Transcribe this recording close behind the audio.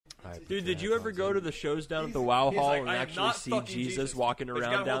Dude, did you ever go to the shows down at the Wow Hall and actually see Jesus walking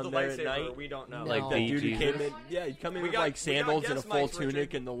around down there at night? We don't know. Like, the dude who came in, he'd come in with, like, sandals and a full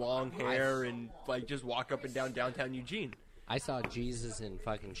tunic and the long hair and, like, just walk up and down downtown Eugene. I saw Jesus in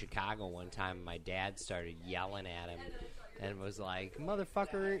fucking Chicago one time, and my dad started yelling at him and was like,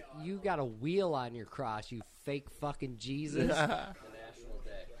 motherfucker, you got a wheel on your cross, you fake fucking Jesus. National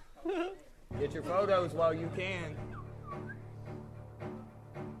Day. Get your photos while you can.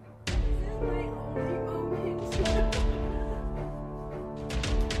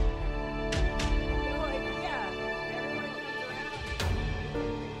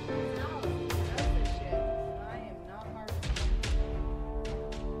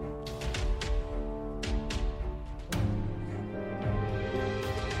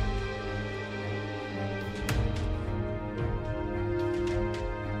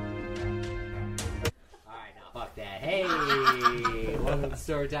 Fuck that. Hey, welcome to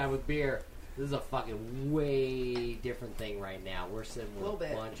Story Time with Beer. This is a fucking way different thing right now. We're sitting with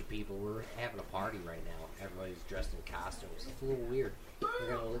a bunch of people. We're having a party right now. Everybody's dressed in costumes. It's a little weird. We're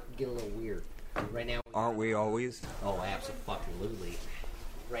going to get a little weird. Right now. Aren't we always? Oh, absolutely.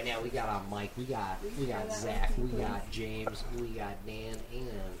 Right now we got on Mike. We got Zach. We got James. We got Dan. And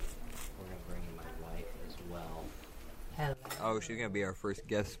we're going to bring in my wife as well. Hello. Oh, she's going to be our first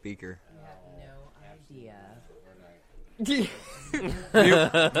guest speaker. Yeah. Mute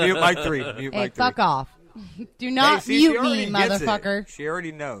mic 3. Mute Hey, mic 3. fuck off. Do not mute me, motherfucker. She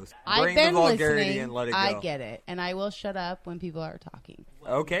already knows. I've Bring been the vulgarity listening. and let it go. I get it. And I will shut up when people are talking.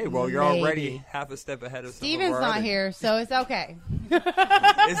 Okay, well, you're already half a step ahead of Steven's some of our not other... here, so it's okay.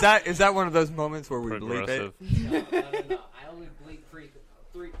 Is that one of those moments where we bleep it? No. I only bleep four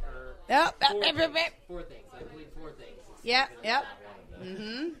things. I bleep 4 things. Yep.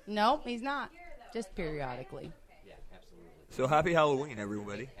 Nope, he's not. Just periodically. Yeah, absolutely. So happy Halloween,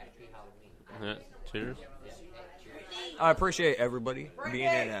 everybody. Happy Halloween. Yeah, cheers. I appreciate everybody being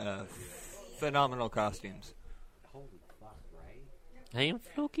in phenomenal costumes. Holy fuck, right? Hey,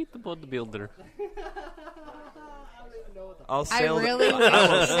 Floki the bodybuilder. I really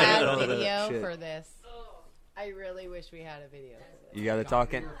wish we had video for this. I really wish we had a video. You got to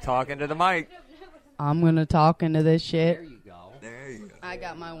talking to the mic. I'm going to talk into this shit. There you go. There you go. I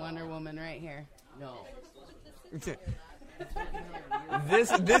got my Wonder Woman right here. No.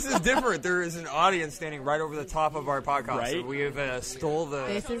 This is different. There is an audience standing right over the top of our podcast. Right? So we have stole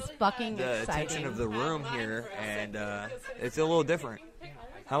This is fucking the exciting. attention of the room here, and it's a little different.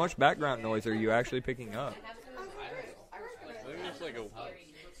 How much background noise are you actually picking up? It's like a...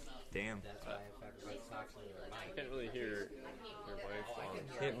 Damn. I can't really hear your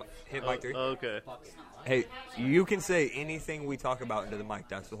wife. Hit mic 3. Okay. Hey, you can say anything we talk about into the mic.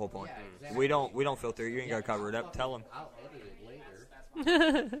 That's the whole point. We don't filter. You ain't got to cover it up. Tell them. I'll edit it later.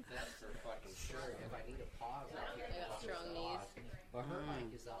 That's for fucking sure. If I need a pause, I'll strong knees. But her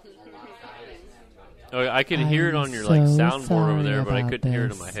mic is up a lot higher. Okay, I could hear it on your like soundboard over there, but I couldn't hear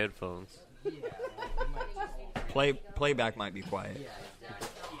it on my headphones. Playback might be quiet.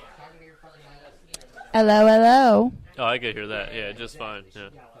 Hello. Oh, I could hear that. Yeah, just fine. Yeah.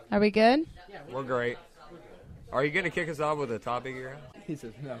 Are we good? We're great. Are you going to kick us off with a topic here? He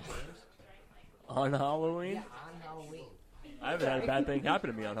says no. On Halloween? On Halloween. I haven't had a bad thing happen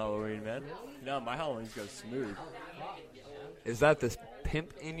to me on Halloween, man. No, my Halloweens go smooth. Is that this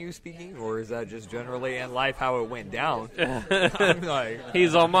pimp in you speaking, or is that just generally in life how it went down? I'm like,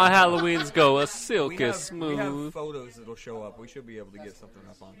 He's on my Halloweens go a we silky have smooth. photos that'll show up. We should be able to get something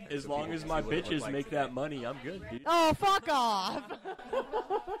up on there. As so long people as can my see what it looks bitches like make today. that money, I'm good, dude. Oh, fuck off.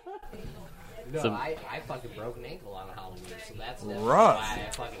 No, Some- I fucking broke an ankle on Halloween, so that's definitely Rough. why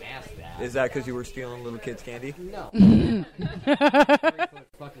I fucking asked that. Is that because you were stealing little kids' candy? No. 3-foot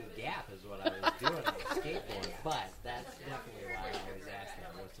fucking gap is what I was doing on the skateboard, but that's definitely why I was asking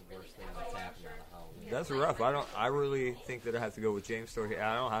what's the worst thing that's happened on Halloween. That's rough. I really think that it has to go with James' story.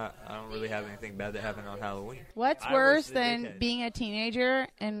 I don't really have anything bad that happened on Halloween. What's I worse was the than dickhead. being a teenager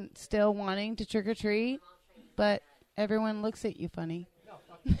and still wanting to trick or treat, but everyone looks at you funny?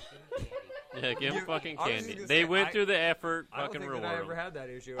 Yeah, give them fucking I was just candy. gonna They say, went through the effort. I don't Fucking think that I reward ever them. had that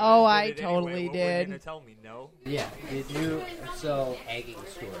issue. Oh, just I did it totally anyway. What did. were you gonna tell me? No. Yeah, did you? So, egging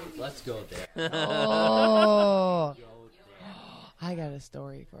stories. Let's go there. Oh. I got a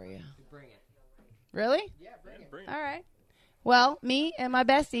story for you. Bring it. Really? Yeah, bring it. All right. Well, me and my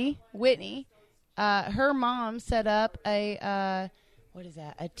bestie, Whitney, her mom set up a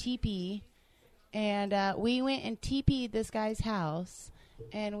teepee. And we went and teepeed this guy's house.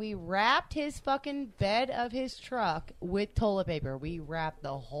 And we wrapped his fucking bed of his truck with toilet paper. We wrapped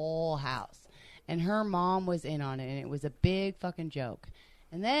the whole house. And her mom was in on it. And it was a big fucking joke.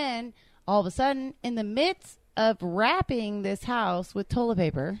 And then, all of a sudden, in the midst of wrapping this house with toilet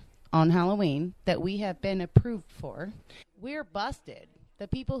paper on Halloween that we have been approved for, we're busted. The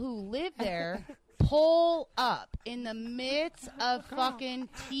people who live there pull up in the midst of fucking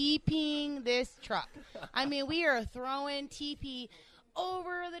TPing this truck. I mean, we are throwing TP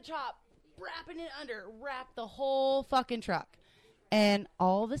over the top, wrapping it under, wrap the whole fucking truck. And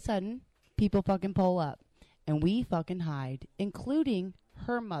all of a sudden, people fucking pull up. And we fucking hide, including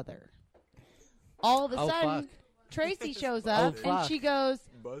her mother. All of a sudden, Tracy shows up, and she goes,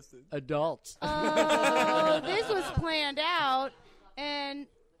 Busted. Adults. oh, this was planned out, and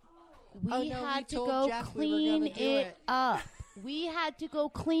we had to go clean it up. We had to go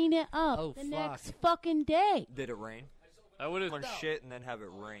clean it up next fucking day. Did it rain? I would have shit and then have it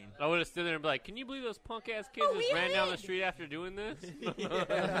rain. I would have stood there and be like, "Can you believe those punk ass kids just ran down the street after doing this?"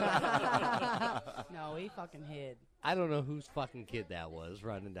 No, we fucking hid. I don't know whose fucking kid that was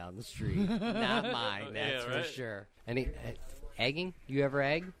running down the street. Not mine, that's for sure. Any egging? You ever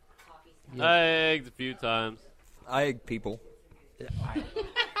egg? I egged a few times. I egg people.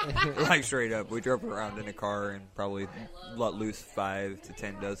 Like straight up. We drove around in a car and probably let loose 5 to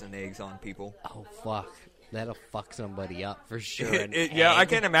 10 dozen eggs on people. Oh, fuck. That'll fuck somebody up for sure. Yeah, I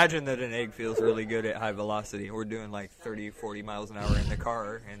can't imagine that an egg feels really good at high velocity. We're doing like 30, 40 miles an hour in the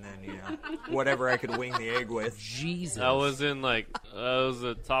car, and then, whatever I could wing the egg with. Jesus. I was in that was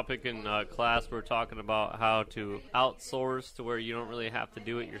a topic in class. We were talking about how to outsource to where you don't really have to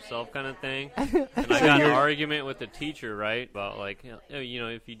do it yourself kind of thing. And I got an argument with the teacher, right, about like,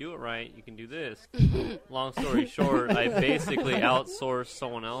 if you do it right, you can do this. Long story short, I basically outsourced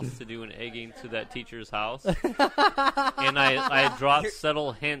someone else to do an egging to that teacher's house. And I dropped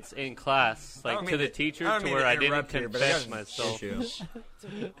subtle hints in class, to the teacher, to where I didn't confess myself.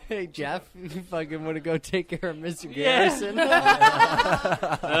 Hey, Jeff, you fucking want to go take care of Mr. Garrison? And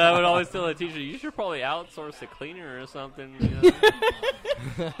I would always tell the teacher, you should probably outsource a cleaner or something.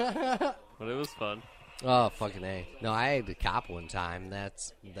 But it was fun. Oh, fucking A. No, I had a cop one time.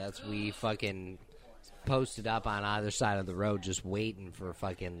 That's we fucking posted up on either side of the road just waiting for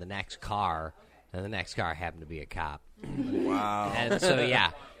fucking the next car. And the next car happened to be a cop. Wow. And so,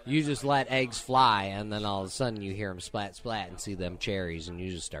 yeah, you just let eggs fly, and then all of a sudden you hear them splat, splat, and see them cherries, and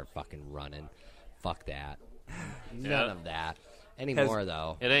you just start fucking running. Fuck that. None of that. Anymore,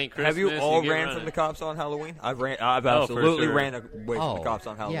 though. It ain't Christmas. Have you all ran from the cops on Halloween? I've absolutely ran away from the cops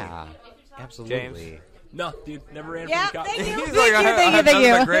on Halloween. Yeah, absolutely. James? No, dude, never ran from the cops. Thank you. He's like, Thank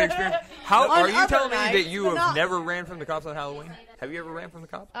you. A great experience. Are you telling me nights, that you have never ran from the cops on Halloween? Have you ever ran from the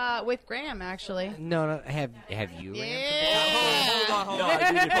cops? With Graham, actually. No, have you Hold on. No,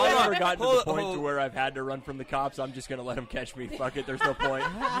 dude, if I've ever gotten to the point to where I've had to run from the cops, I'm just going to let them catch me. Fuck it, there's no point.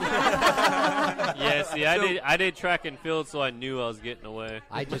 Yeah, see, I did track and field, so I knew I was getting away.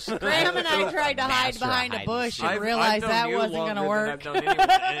 Graham and I tried to hide behind a bush and realized that wasn't going to work.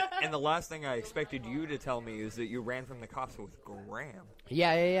 And the last thing I expected you to tell me is that you ran from the cops with Graham.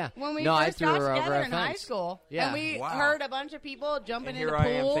 Yeah. When we I first threw got her over together a in high fence. school, Yeah. and we Wow. heard a bunch of people jumping And into here I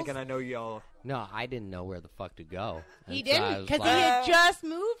am pools. thinking I know y'all. No, I didn't know where the fuck to go. He And so I didn't, was because like, he had just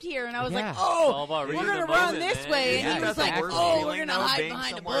moved here, and I was Yeah. like, It's all about we're reading going to the run moment, this man. way. Yeah, And he was that's like, the worst we're feeling, going to though, hide being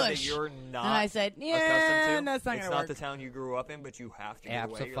behind a somewhere that bush. you're not And I said, accustomed yeah, to. that's not It's going to not work. the town you grew up in, but you have to get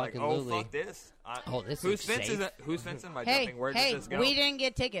away. You're like, Abso-fucking-lutely. fuck this. This whose is fence safe. is it? Whose fence am I Hey, jumping? Where does this go? we didn't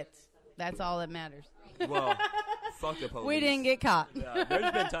get tickets. That's all that matters. Well, fuck the police. We didn't get caught. Yeah,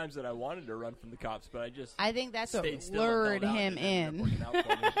 there's been times that I wanted to run from the cops, but I just I think that's what stayed still lured and held out, him and it ended up in.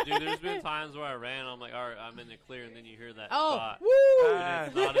 working out for me. Dude, there's been times where I ran, I'm like, all right, I'm in the clear, and then you hear that Oh, shot. woo! And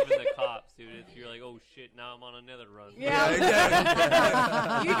it's not even the cops, dude. You're like, oh, shit, now I'm on another run. Yeah.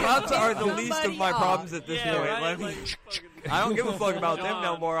 Exactly. You The can cops piss are the least of somebody my off. problems at this Yeah, point. right? Let me. Like, fucking- I don't give a fuck about them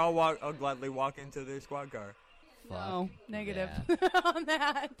no John. more. I'll gladly walk into their squad car. No, negative that. on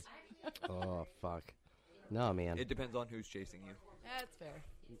that. Oh, fuck. No, man. It depends on who's chasing you. That's fair.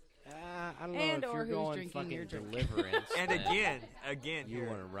 I don't know And if or you're who's going drinking fucking your drink. deliverance. And then again, you here.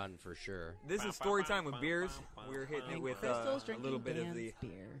 want to run for sure. This is story time with beers. We're hitting it with Crystal's a drinking little bit of Dan's the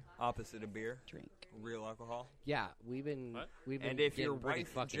beer. opposite of beer, Drink. real alcohol. Yeah, we've been What? And if your getting pretty wife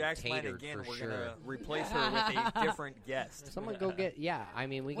fucking Jack's Land tatered again, for we're sure. gonna replace her with a different guest. Someone go get. Yeah, I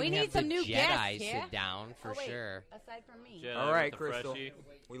mean we We can need have some the new Jedi guests, yeah? sit down for Oh, wait. sure. Aside from me. Jedi All right, with the Crystal. freshie.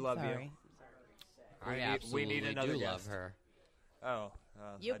 We love Sorry. I We need absolutely another do guest. love her. you. Oh.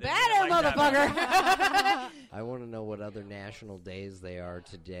 You I didn't better, like that. motherfucker. I want to know what other national days they are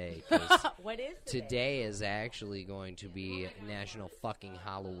today. 'Cause What is today is actually going to be National Fucking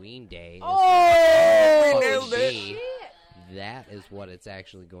Halloween Day. Oh, Fucking nailed it. be that is what it's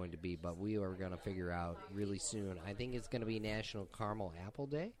actually going to be, but we are going to figure out really soon. I think it's going to be National Caramel Apple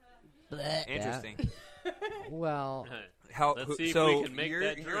Day. Interesting. Well, Let's see if we can make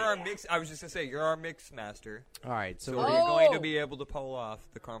that you're our mix. I was just gonna say you're our mix master. all right. So So you're going to be able to pull off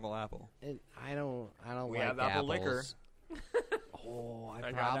the caramel apple. I don't We like have apple liquor. apples. Oh, I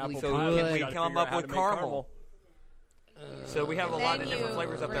I got probably apple So pie. could. can we Gotta come figure up out how with to make caramel? So we have a lot of Then different you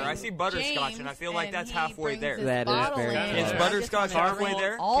flavors up there. I bring see butterscotch, and I feel like James, that's and halfway he there. brings his That is bottle very in. close. Is I butterscotch just wanna halfway drink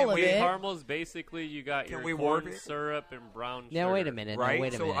there? all Can of we- it. Caramels basically you got Can your we warp corn it? syrup and brown sugar. Now wait a minute. Right? Now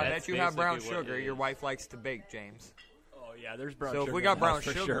wait a so minute. I That's bet you have brown basically what sugar. it Your is. wife likes to bake, James. Oh yeah, there's brown So sugar. if we got in the brown house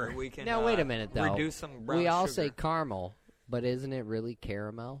for sugar, sure. we can. Now wait a minute though. Reduce some brown we all sugar. say caramel, but isn't it really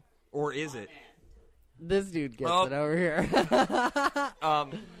caramel? Or is it? This dude gets Oh. it over here.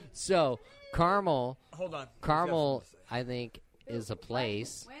 So caramel, Hold on. caramel, I think is a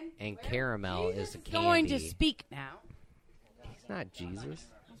place, and caramel is a He's candy. going to speak now. He's not Jesus.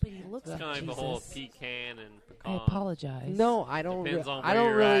 But he looks It's like kind of a whole Jesus. pecan and I pecan. apologize. No, I don't. Depends on I where don't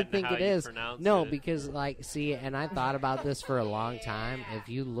you're really at and think how it you is. pronounce No, it. because see, and I thought about this for a long time. If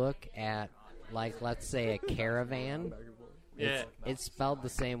you look at, let's say a caravan, Yeah, it's spelled the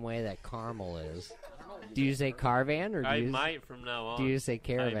same way that caramel is. Do you say caravan or do I you might from now on. do you say I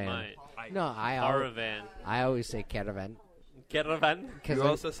caravan? might. No, I always say caravan. Caravan. You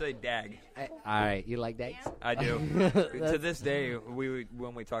also say dag. All right, you like that? I do. To this day,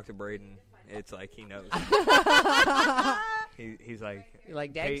 when we talk to Braden, it's like he knows. He's like, You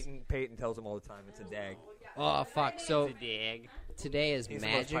like dags? Peyton tells him all the time, it's a dag. Oh fuck! So Dig. today is He's the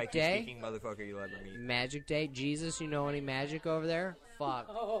most Magic pikey Day. speaking motherfucker you'll ever meet. Magic Day. Jesus, you know any magic over there? Fuck.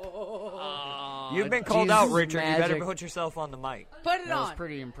 You've been called Jesus out, Richard. You better magic. put yourself on the mic. Put it That was on.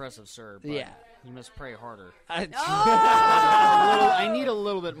 pretty impressive, sir. But Yeah. You must pray harder. Oh! I need a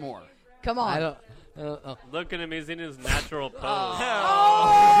little bit more. Come on. I don't. Look at him. He's in his natural pose.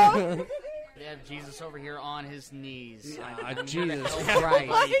 Oh! We have Jesus over here on his knees. Jesus Christ.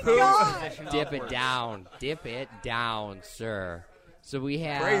 My God. Dip it down. Dip it down, sir. So we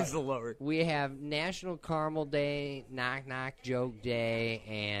have Praise the Lord. we have National Caramel Day, Knock Knock Joke Day,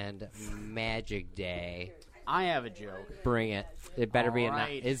 and Magic Day. I have a joke. Bring it. It better be a.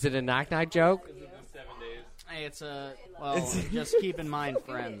 Alright. Is it a knock knock joke? Hey, it's a just keep in mind,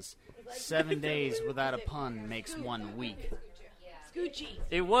 friends. 7 days without a pun makes 1 week. Scoochie.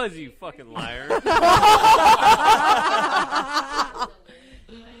 It was, you fucking liar.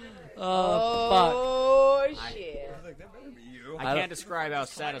 Oh, shit. I can't describe how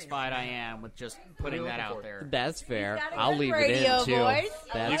satisfied I am with just putting that out there. That's fair. He's got a I'll good leave it radio in too. voice.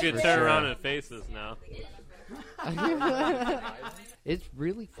 That's You could for turn sure. around and face this now. It's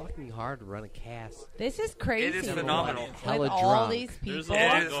really fucking hard to run a cast. This is crazy. It is phenomenal. With Hella all drunk. these There's people. a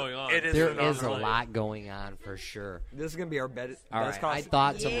lot It is- going on. it is There phenomenal. is a lot going on for sure. This is gonna be our best All right, I costume.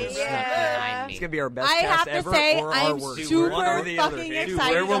 thought someone snuck Yeah. behind It's me. gonna be our best I cast have to ever say, or I'm our worst. One super or the other. fucking Dude,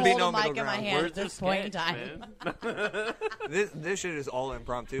 excited there will to be hold no a mic middle in my ground. hand Where's at this the point in sketch, time. man? This shit is all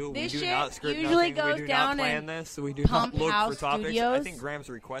impromptu. This we do shit not script usually nothing. We goes do down not plan in this. We do Pump not look House for topics. I Studios. think Graham's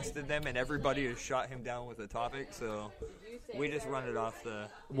requested them, and everybody has shot him down with a topic. So we just run it off the,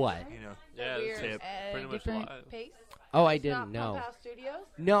 What? Yeah, We're that's tip. at a pretty much different live. pace. Oh, I It's not didn't know. Pump House Studios?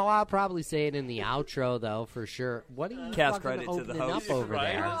 No, I'll probably say it in the outro though, for sure. What are you Cast fucking credit to the opening host. up over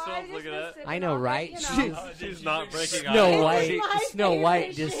Right? there? That's what I was I looking just at. I know, right? She's not breaking Snow eyes. White, my Snow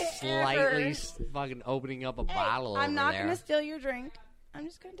White, favorite just shit slightly ever. fucking opening up a Hey, bottle I'm over not there. going to steal your drink. I'm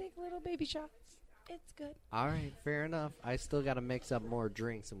just going to take little baby shots. It's good. All right, fair enough. I still got to mix up more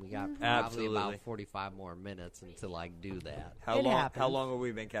drinks, and we got probably Absolutely. about 45 more minutes until I do that. How It long? happens. How long have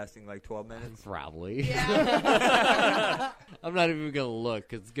we been casting? Like 12 minutes. Probably. Yeah. I'm not even gonna look.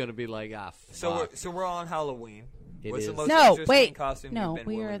 'Cause it's gonna be like So we're on Halloween. It What's the is. most No, interesting wait. costume No, you've been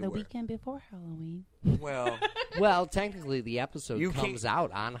we willing are to the wear? weekend before Halloween. Well, Well, technically, the episode You comes can't-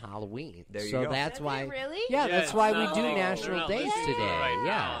 out on Halloween, There you so go. that's Does it why. really? Yeah, Yeah, that's why it's we not do like- they're National not Days listening today. right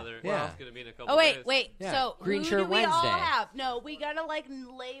yeah, now. yeah. It's gonna be in a couple Oh, wait, days. wait. Yeah. So Green who Shirt do we all Wednesday. have? No, we got to, like,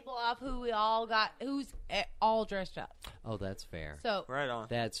 label off who we all got, who's all dressed up. Oh, that's fair. So right on.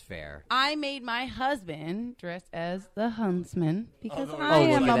 That's fair. I made my husband dress as the huntsman because Oh, I look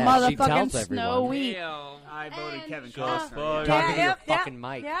am at a that. She motherfucking tells everyone. Snowy. I voted And, Kevin uh, Costner. Talking to your yep, fucking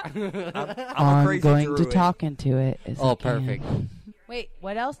mic. yep. I'm a crazy druid. into it. Oh, perfect. Wait,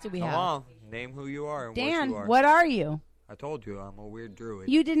 what else do we Come have? on, name who you are and what Dan, you are. what are you? I told you I'm a weird druid.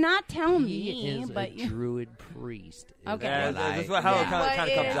 You did not tell He me, is but a you. druid priest. is Okay. Yeah, what that's I- how it Yeah. kind of What comes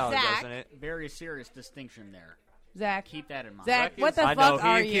is out, Zach? doesn't it? Very serious distinction there. Zach. Keep that in mind. Zach, what the I fuck know,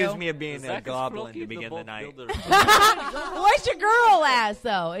 are he you? accused me of being a Zach is goblin Brookie, to begin the both night. builders. What's your girl ass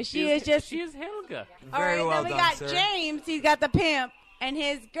though? She is just. She is Helga. All Very right, well then we done, got sir. James. He's got the pimp, and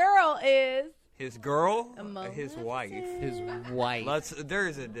his girl is His girl, Melissa. his wife. His wife. There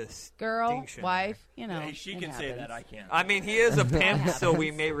is a distinction. girl, wife. You know, Hey, she it can say happens. that. I can't. I mean, he is a pimp, so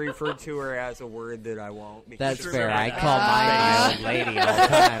we may refer to her as a word that I won't. because That's she's fair. a I badass. call my old lady all the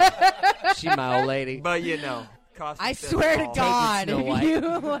time. She my old lady. But you know, I swear to God, Snow if White. you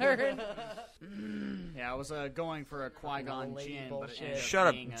learn. Yeah, I was going for a Qui-Gon Jinn, but it ended up Shut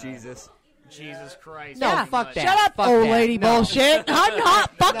up, being, Jesus. Jesus Christ. No, pretty fuck much. that. Shut up, Fuck old that. lady No. bullshit. I'm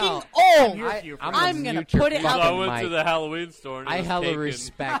not fucking No. old. I'm gonna mute your put it So out I fucking went to mic. the Halloween store and it I was hella taken.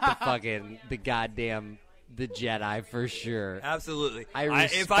 respect the fucking the Jedi for sure. Absolutely. I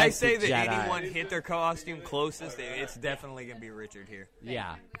if I respect say the that Jedi. anyone hit their costume closest, it's definitely going to be Richard here.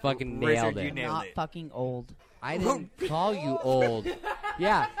 Yeah, fucking Richard, nailed you it. nailed Not it. fucking old. I didn't call you old.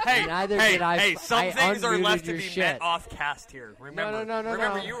 Yeah, Hey, neither hey, did I. hey! Some I things are unmuted left to your be shit. met off cast here. Remember, no,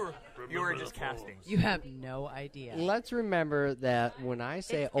 remember, no. you were just casting. You have no idea. Let's remember that when I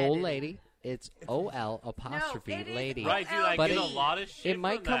say It's old edited. lady, it's OL apostrophe it is lady. Right, dude, I But get a it- lot of shit It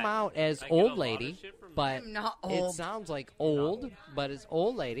might from come that. out as I get a old lot lady, of shit from but I'm not it old. sounds like old, but it's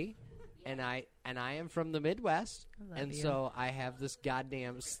old lady. And I am from the Midwest, and you. so I have this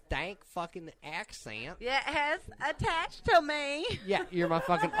goddamn stank fucking accent. Yeah, it has attached to me. Yeah, you're my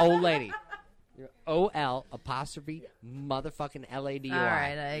fucking old lady. You're OL apostrophe motherfucking LADY. All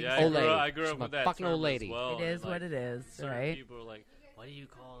right, Yeah, Old lady. I grew She's up my with that fucking term old lady. As well. It is and, what it is, certain right? People are like, "Why do you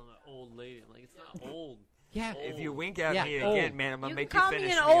call him an old lady?" I'm like, "It's not old." Yeah, If you wink at Yeah, me old. again, man, I'm gonna You can make call you me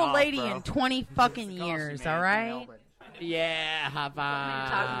finish an me old off, lady bro. in 20 fucking years, all right? yeah, have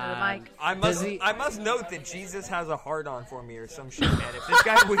Talking to the mic. I must note that Jesus has a hard on for me or some shit, man. If this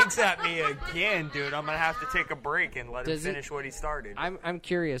guy winks at me again, dude, I'm gonna have to take a break and let him Does he- finish what he started. I'm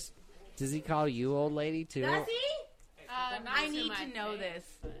curious. Does he call you old lady too? Does he? Not I to need my to know face.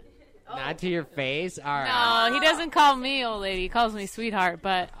 this. Not to your face. All right. No, he doesn't call me old lady. He calls me sweetheart.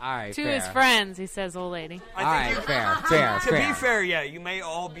 But All right. to fair. his friends, he says old lady. I All think right. Fair. To be fair, yeah, you may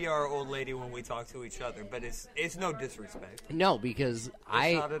all be our old lady when we talk to each other, but it's no disrespect. No, because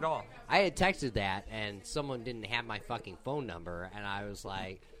It's not at all. I had texted that and someone didn't have my fucking phone number, and I was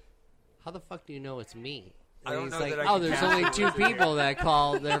like, "How the fuck do you know it's me?" I And don't he's know like, that I "Oh, can there's count only you two as a people that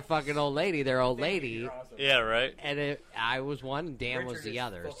call their fucking old lady their old lady," Yeah, right. and I was one, and Dan was Richard the is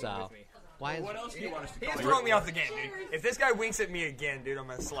other. fucking So with me. why is What else do you want us to He's call you? throwing me off the game, dude. If this guy winks at me again, dude, I'm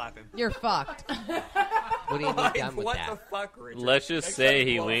gonna slap him. You're fucked. what do you need Like, done with what that? the fuck, Richard? Let's just say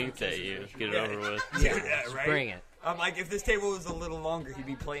he winked at you. Get it over with. Yeah, right? Bring it. I'm like, if this table was a little longer, he'd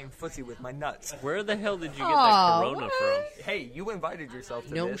be playing footsie with my nuts. Where the hell did you get that Aw, corona what? from? Hey, you invited yourself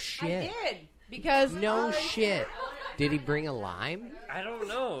to No this. shit. I did. Because No shit. Did he bring a lime? I don't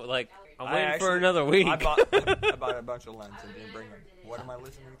know. Like, I'm I waiting for actually- another week. I bought a bunch of limes and didn't bring them. What am I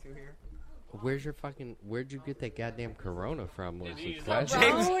listening to here? Where'd you get that goddamn corona from? Was the Jeez, question.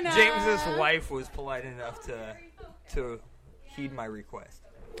 Corona. James's wife was polite enough to heed my request.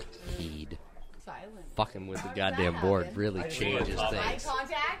 Heed. silent. Fucking with the goddamn board really changes Eye things.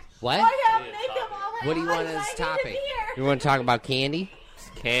 contact. What? I have makeup on. What do you want as topic? You want to talk about candy?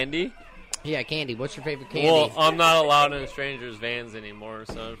 Candy? Yeah, candy. What's your favorite candy? Well, I'm not allowed in strangers' vans anymore,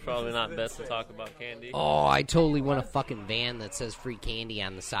 so it's probably not best to talk about candy. Oh, I totally want a fucking van that says free candy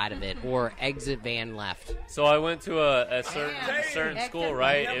on the side of it, or exit van left. So I went to a certain school, Exit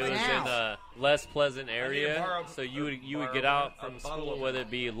right? right It was now. in a less pleasant area, so you would get out from school, whether it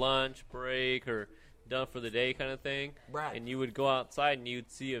be lunch, break, or done for the day kind of thing, Right. and you would go outside and you'd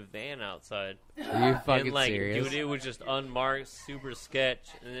see a van outside. Are you fucking And like, serious? dude, it was just unmarked, super sketch,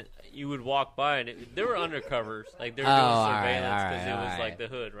 and you would walk by, and they were undercovers, like they were doing all right, surveillance all because right, it was all like right. the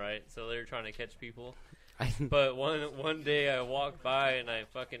hood, right? So they were trying to catch people. But one day I walked by and I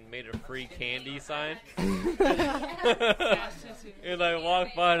fucking made a free candy sign, and I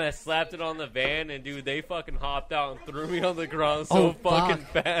walked by and I slapped it on the van, and dude, they fucking hopped out and threw me on the ground so Oh, fucking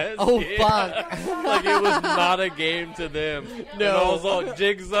fuck. fast. Oh, yeah. fuck. Like it was not a game to them. No, and I was all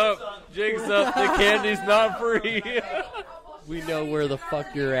jigs up, the candy's not free. We know where the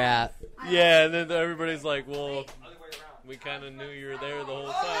fuck you're at. Yeah, and then everybody's like, well, we kind of knew you were there the whole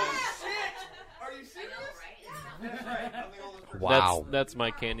time. Wow. That's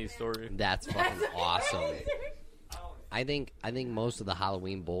my candy story. That's fucking awesome. I think most of the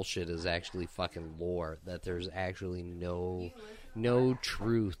Halloween bullshit is actually fucking lore. That there's actually no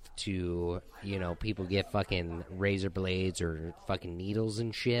truth to, people get fucking razor blades or fucking needles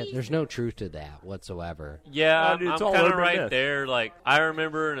and shit. There's no truth to that whatsoever. Yeah, dude, I'm it's all kind of urban right myth. there. Like, I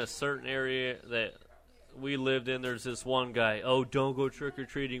remember in a certain area that we lived in, there's this one guy. Oh, don't go trick or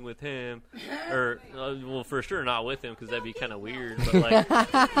treating with him, or well, for sure not with him because that'd be kind of weird. But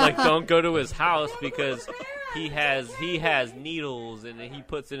like don't go to his house because he has needles and he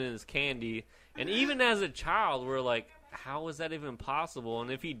puts it in his candy. And even as a child, we're like, how is that even possible?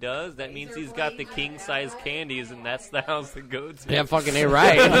 And if he does, that means he's got the king-size candies, and that's the house to go to. Yeah, fucking ain't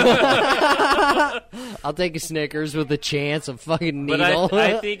right. I'll take a Snickers with a chance of fucking needle. But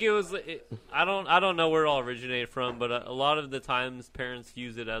I think it was. I don't know where it all originated from, but a lot of the times parents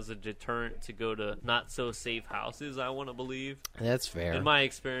use it as a deterrent to go to not so safe houses. I want to believe. That's fair. In my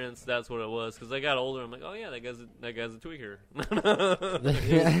experience, that's what it was. Because I got older, I'm like, oh yeah, that guy's a tweaker.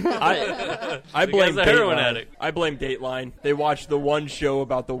 I blame a heroin addict. I blame Dateline. They watched the one show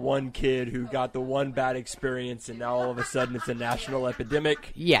about the one kid who got the one bad experience, and now all of a sudden it's a national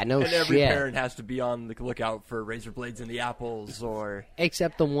epidemic. Yeah, no shit. And every parent has to be on the lookout for razor blades in the apples, or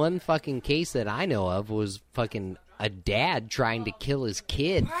except the one fucking case that I know of was fucking a dad trying to kill his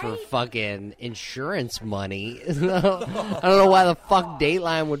kid for fucking insurance money. I don't know why the fuck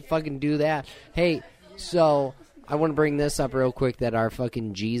Dateline would fucking do that. Hey, so I want to bring this up real quick, that our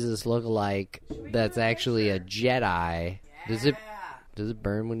fucking Jesus lookalike that's actually a Jedi. Does it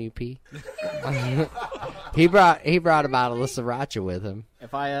burn when you pee? He brought a bottle of sriracha with him.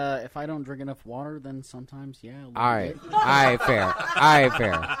 If I don't drink enough water, then sometimes, yeah. All right, fair.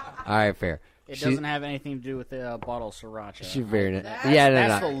 It doesn't have anything to do with the bottle of sriracha. She's very nice.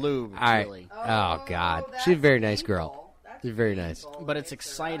 That's the lube, really. Oh, God. She's a very nice girl. She's very nice. But it's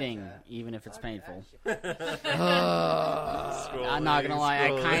exciting, even if it's painful. I'm not going to lie. I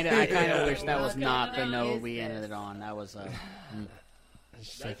kind of wish that was not the note we ended it on. That was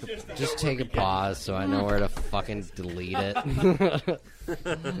Just take a pause so I know where to fucking delete it.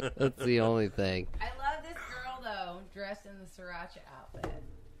 That's the only thing. I love this girl, though, dressed in the sriracha outfit.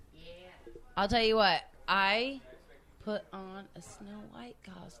 Yeah. I'll tell you what. I put on a Snow White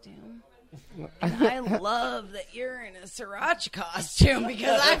costume. And I love that you're in a sriracha costume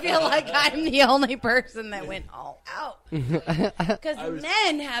because I feel like I'm the only person that went all out. Because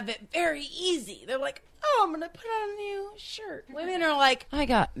men have it very easy. They're like, oh, I'm going to put on a new shirt. Women are like, I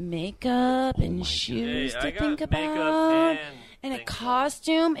got makeup and shoes to think about and a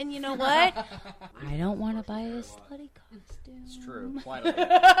costume. And you know what? I don't want to buy a slutty costume. It's true.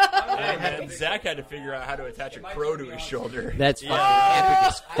 And Zach had to figure out how to attach a crow to his shoulder. That's fucking epic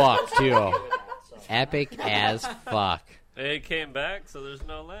as fuck, too. Epic as fuck. It came back, so there's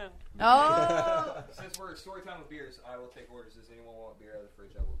no land. Oh. Since we're story time with beers, I will take orders. Does anyone want beer out of the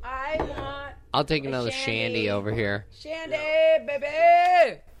fridge? I'll take another shandy over here. Shandy,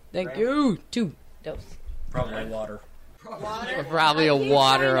 baby. Thank you. 2 dose. Probably water. Probably a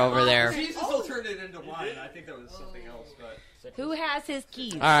water over there. Jesus will turn it into wine. I think that was something else, but Who has his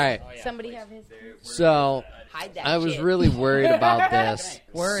keys? All right. Somebody have his keys. So Hide that I was shit. really worried about this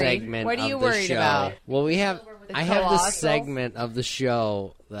segment What are you of the worried show. about? Well, I have this colossal? segment of the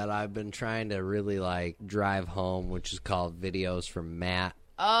show that I've been trying to really like drive home, which is called Videos from Matt.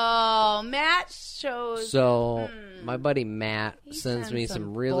 Oh, Matt shows. So my buddy Matt He sends sends me some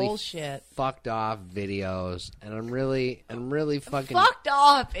some really bullshit. fucked off videos, and I'm really fucking Fucked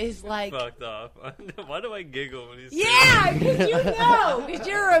off is like. Fucked off. Why do I giggle when he's Yeah, because you know. Because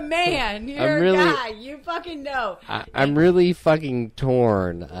you're a man. You're I'm really- a guy. You fucking know. I'm really fucking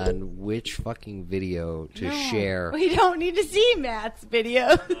torn on which fucking video to share. We don't need to see Matt's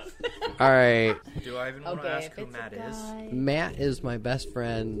videos. All right, do I even want to ask who Matt is? Matt is my best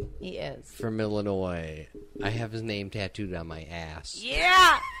friend He is. from Illinois. I have his name tattooed on my ass.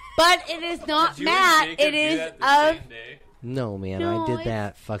 Yeah, but it is not Matt. It is of. No, man, No, I did it's-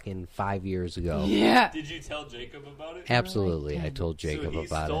 that fucking 5 years ago. Yeah. Did you tell Jacob about it? Absolutely, I told Jacob so he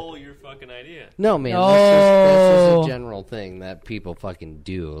about stole it. your fucking idea. No, man, No. that's just a general thing that people fucking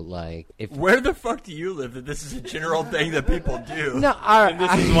do. Like, if Where the fuck do you live that this is a general thing that people do? no, all right,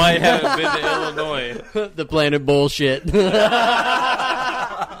 This is why I haven't been to Illinois. the planet bullshit.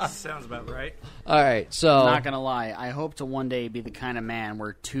 Sounds about right. All right, so I'm not gonna lie. I hope to one day be the kind of man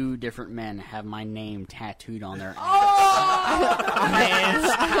where 2 different men have my name tattooed on their ass.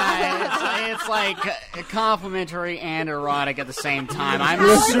 It's like complimentary and erotic at the same time. I'm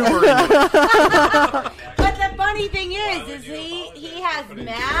super into it. But the funny thing is he has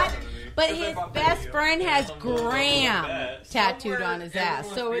Matt, but his best friend has Graham tattooed on his ass.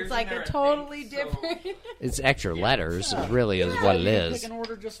 So it's like a totally different. it's extra letters. It really is what it is. Pick an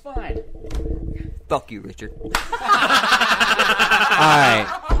order just fine. Fuck you, Richard. All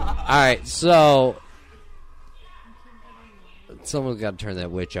right. So someone's got to turn that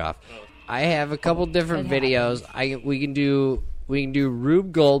witch off. I have a couple different videos. We can do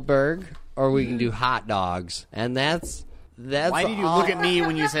Rube Goldberg. or we can do hot dogs. And that's Why did you all- look at me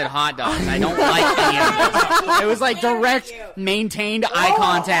when you said hot dogs? I don't like any of this. It was like direct, maintained eye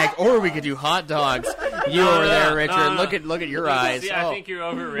contact. Or we could do hot dogs. You over there, Richard. no. Look at your eyes. See, I think you're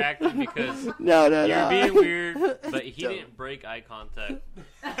overreacting because No. you're being weird, but he didn't break eye contact.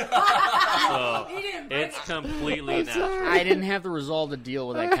 So it's completely natural. I didn't have the resolve to deal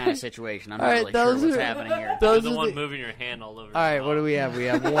with that kind of situation. I'm not All right, really sure those what's are- happening here. You're Those the are one the- moving your hand all over. All right, your what do mouth. we have? We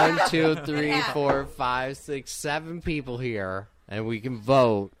have 1, 2, 3, 4, 5, 6, 7 people here, and we can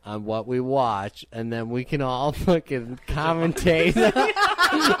vote on what we watch, and then we can all fucking commentate.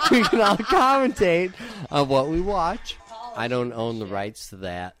 We can all commentate on what we watch. I don't own the rights to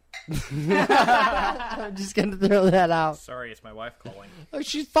that. I'm just gonna throw that out. Sorry, it's my wife calling. Oh,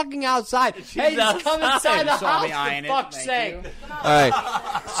 she's fucking outside. Hey, just come inside the Saw me house, eyeing for it. fuck's Thank sake. All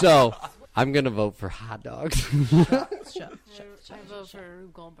right, so I'm gonna vote for hot dogs. I vote for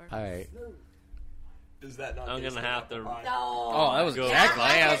Rube Goldberg. All right. Does that not I'm taste gonna like have apple to. pie? Oh, that was Go. exactly.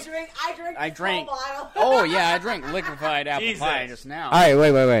 I drank. Oh yeah, I drank liquefied apple Jesus. pie just now. All right,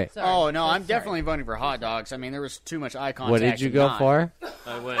 wait. Sorry. Oh no, I'm Sorry. definitely voting for hot dogs. I mean, there was too much eye contact. What did you and go not. for?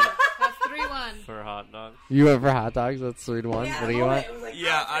 I went That's 3-1. for hot dog. You went for hot dogs. That's 3-1. What do you want?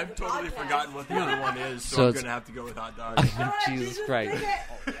 Yeah, I've totally forgotten what the other one is, so, So I'm it's- gonna have to go with hot dogs. Jesus Christ.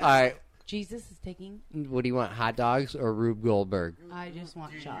 All right. Jesus is taking. What do you want, hot dogs or Rube Goldberg? I just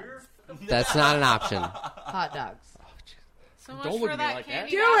want shots. That's not an option. Hot dogs. So much Don't for look at me that like that.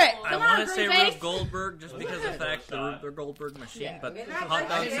 candy. Do it. I Come want on, to say Blueface. Rube Goldberg just because of the fact the Goldberg machine, but hot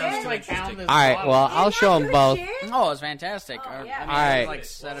dog sounds too interesting. All right, well, I'll show them both. Oh, it's fantastic. I mean, All right. like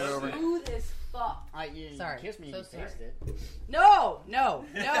set it over. Smooth as fuck. You Sorry. kiss me, So you sorry. taste it. No. Whoa.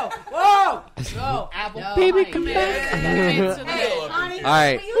 No. Apple. No. Baby, Honey. come It's to the Hey, gold. honey, All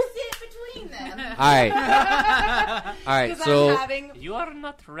right. will you sit between them? All right. All right, 'Cause so I'm having. You are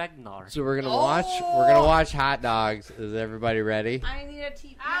not Ragnar. we're going to watch hot dogs. Is everybody ready? I need a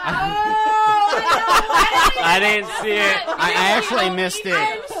TV. I didn't see it. I actually missed it.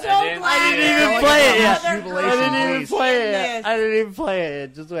 I'm so didn't glad. even you're play it like yet. another Jubilation, I didn't even please. play it yet. I didn't even play it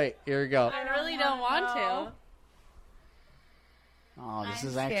yet. Just wait. Here we go. I really don't want to. Oh, this I'm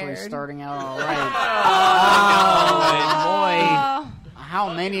is actually scared. starting out all right. Oh, boy.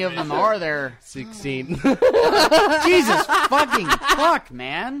 How many of them are there? 16. Jesus fucking fuck,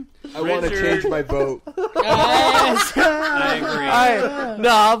 man. I want to change my vote. Yes. I agree. All right. No,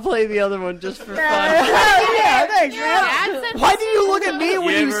 I'll play the other one just for fun. Yeah, thanks, man. Dad said Why do you look at me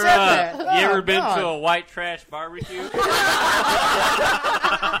when you said that? You Oh, ever been God. to a white trash barbecue?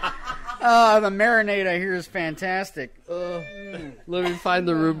 The marinade I hear is fantastic. Let me find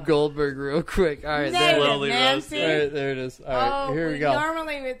the Rube Goldberg real quick. All right, there, all Slowly roasted. right, there it is. All right, here we go.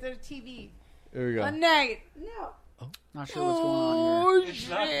 Normally with the TV. Here we go. A night. No. Not sure what's going on here. shit.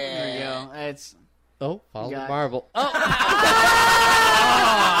 There you go. It's Oh, follow the Got it. marble. oh,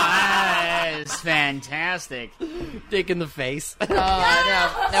 that is fantastic. Dick in the face.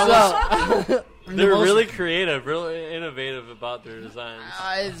 That was They're really creative, really innovative about their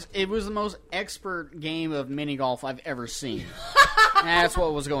designs. it was the most expert game of mini golf I've ever seen. That's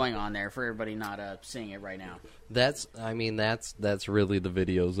what was going on there for everybody not seeing it right now. That's really the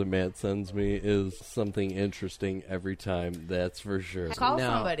videos that Matt sends me is something interesting every time. That's for sure. Call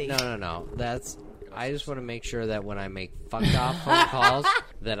somebody. No. I just want to make sure that when I make fucked off phone calls,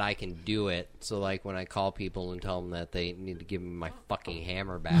 that I can do it. So, like, when I call people and tell them that they need to give me my fucking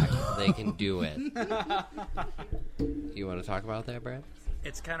hammer back, they can do it. You want to talk about that, Brad?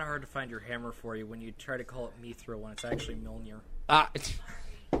 It's kind of hard to find your hammer for you when you try to call it Mithril when it's actually Mjolnir.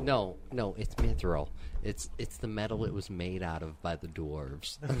 No, it's mithril. It's the metal it was made out of by the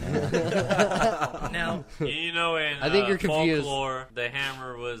dwarves. Now, You know, in I think you're confused. folklore, the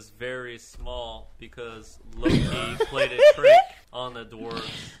hammer was very small because Loki played a trick on the dwarves.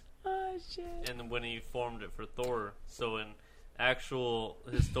 Oh shit. And when he formed it for Thor. So in actual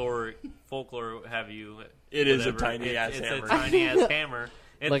historic folklore, It is a whatever, tiny-ass it's hammer. a tiny ass hammer.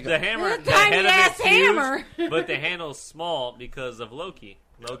 It's Like the hammer, It's a the head of tiny-ass it's huge, hammer. but the handle's small because of Loki.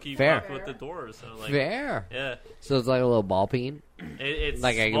 Loki Fair. fucked with the dwarves. So like, Fair. yeah, So it's like a little ball peen. it's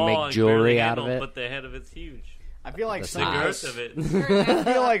Like I can small make and jewelry barely out of handled, it? but the head of it's huge. I feel like The The some of girth us, of it. I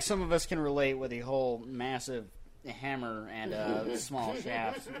feel like some of us can relate with the whole massive hammer and small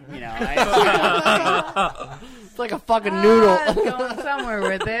shafts. You know, It's like a fucking noodle. Going somewhere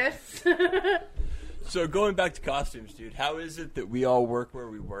with this. So going back to costumes, dude, how is it that we all work where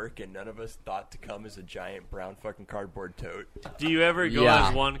we work and none of us thought to come as a giant brown fucking cardboard tote? Do you ever go Yeah.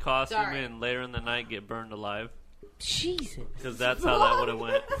 as one costume Sorry. and later in the night get burned alive? Jesus. Because that's how that would have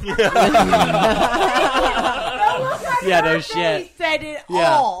went. Yeah, no shit. He said it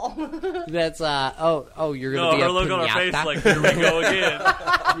Yeah. all. That's you're gonna No, be her a look on her face piñata? like, here we go again.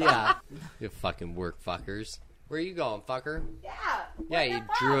 Yeah, you fucking work fuckers. Where you going, fucker? Yeah. Yeah, you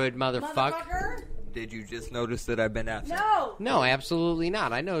druid motherfucker. Motherfucker. Did you just notice that I've been absent? No. No, absolutely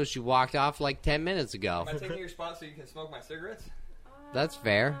not. I noticed you walked off like 10 minutes ago. Am I taking your spot so you can smoke my cigarettes? That's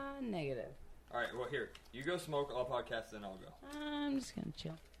fair. Negative. All right, well, here. You go smoke, I'll podcast, then I'll go. I'm just gonna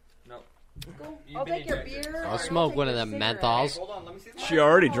chill. No. I'll take your beer. I'll smoke one of them menthols. Hold on, let me see the She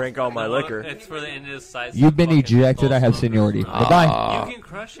already drank all my liquor. It's for the end of the size. You've been ejected. I have seniority. Goodbye. You can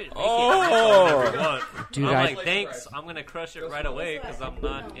crush it. Oh. Dude, I'm I- like, thanks. I'm gonna crush it right away because I'm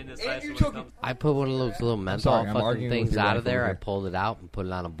not in the size when it comes. I put one of those little menthol sorry, I'm fucking arguing with things your out wife of there. over I here. pulled it out and put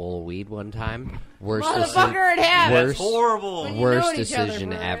it on a bowl of weed one time. Worst Motherfucker, decision. it happened. That's Worst, horrible. When you worst know each other decision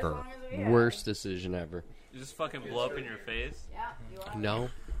for as ever. long as we have. Worst decision ever. You just fucking blow up in your face. No,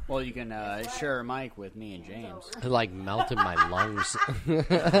 Well, you can share a mic with me and James. it like melted my lungs.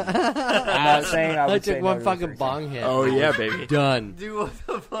 I was saying I I would say took no one to fucking the bong hit. Oh, yeah, baby. Done. Dude, what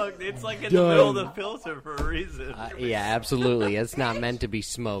the fuck? It's like in Done. the middle of the filter for a reason. Yeah, absolutely. It's not meant to be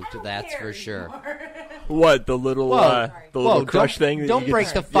smoked. That's for sure. What, the little, Whoa, crush don't, thing? That Don't you break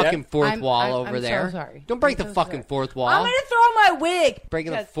get- the fucking Yeah? fourth I'm- wall I'm- over I'm so there. sorry. Don't break I'm the so fucking sorry. fourth I'm wall. gonna throw my wig.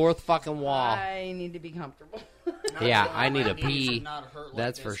 Breaking the because fourth fucking wall. I need to be comfortable. Yeah, I need a pee.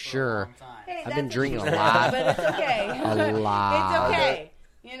 That's for sure. Hey, I've been that's drinking a okay, lot. but it's okay. A lot. It's okay.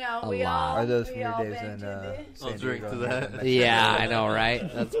 You know, A we lot. all. Are those we from your all days been in to I'll drink to that. Yeah, I know, right?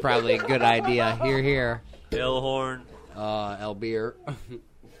 That's probably a good idea. Here, here. L horn. El beer.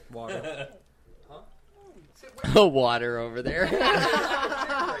 Water. Water over there.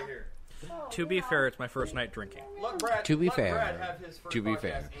 To be fair, it's my first night drinking. Look, Brad, To be let fair. Brad have his first To be podcast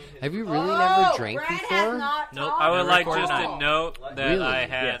fair. and his- Have you really Oh, never drank Brad has before? not Nope. talked. I would like recorded just night. to note that Really? I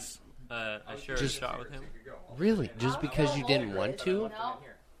had Yes. I shared Just- a shot with him. Really? Just because you didn't want to?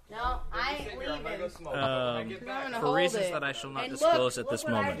 No, I ain't leaving. For reasons that I shall not And disclose look, at this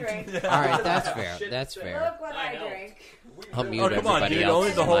look what I moment. drank. All right, that's fair. That's fair. Look what I drank. I'll mute Oh, come on, everybody dude. else.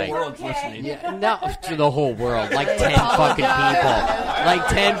 Only the whole Mike. world's listening. Yeah, no, to the whole world. Like 10 fucking people. Like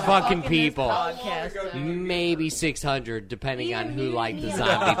 10 fucking people. Maybe 600, depending on who liked the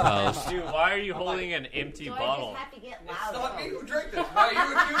zombie post. Dude, why are you holding an empty bottle? It's not me who drank this. Why are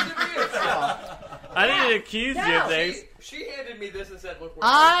you accusing me of stuff? I didn't accuse you of things. She handed me this and said, look what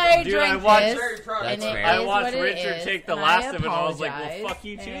I Dude, drank I watched- this, Very proud. and That's it fair. I is watched what it Richard is, take the and last I of it, and I was like, well, apologize, fuck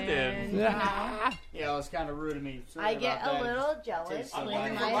you too, and, then. you know, Yeah, it was kind of rude of me. Sorry I get about a that. little jealous I'm when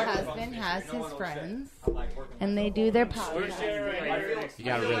like, my microphone husband station, has no his one will friends I'm like working and they do their We're podcast. sharing right here. You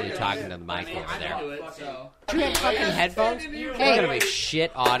gotta really talk into the mic over there. Do it, so. Do you have fucking headphones? You're gonna be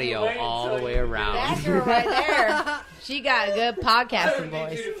shit audio all the way That around. girl right there, she got a good podcasting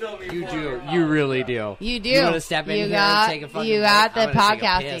voice. You do. You really do. You do. You want to step in You here got- and take a fucking you got break? the I'm gonna take a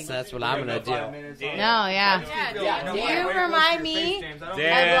podcasting. piss. That's what I'm gonna do. No, yeah. You remind me of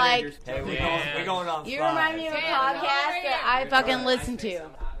Dan. like, Hey, we Dan. going on. you remind me of a podcast that I fucking listen to.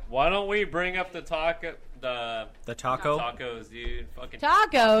 Why don't we bring up the The taco? tacos, dude? Fucking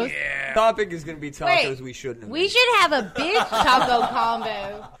Tacos. yeah. Topic is going to be tacos Wait, we shouldn't have. We should have a big taco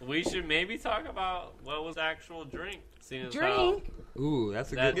combo. We should maybe talk about what was the actual drink. Seeing as Drink? Ooh,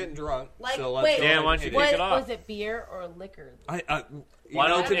 that's a That- good getting drunk. Like, so let's wait, go Dan, ahead why and don't hit you it. kick it off? Was it beer or liquor? Why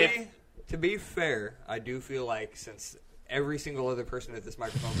don't to be fair, I do feel like since every single other person at this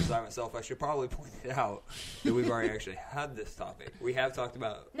microphone besides myself, I should probably point it out that we've already actually had this topic. We have talked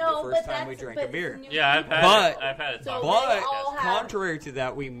about No, the first but time we that's- drank a but beer. new Yeah, I've had But- it. I've had it. So talked they But all have- contrary to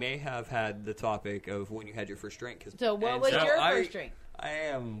that, we may have had the topic of when you had your first drink. So what and was so your I- first drink? I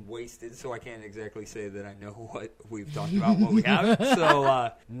am wasted, so I can't exactly say that I know what we've talked about and what we haven't.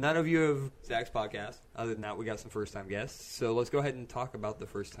 So none of you have Zach's podcast. Other than that, we got some first-time guests. So let's go ahead and talk about the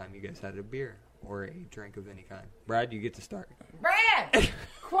first time you guys had a beer or a drink of any kind. Brad, you get to start. Brad,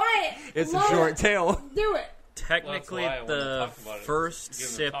 quiet. It's a Lower. short tail. Do it. Technically, That's why I wanna the talk about it. first Give them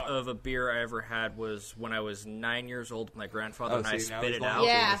sip talk. of a beer I ever had was when I was 9 years old with my grandfather, Oh, and I see, now spit he's it lying.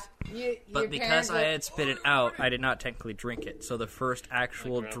 out. Yeah. But because I had spit it out, I did not technically drink it. So the first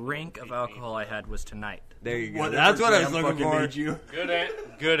actual drink of alcohol I had was tonight. There you go. Whatever That's what I was Graham looking fucking for. made you.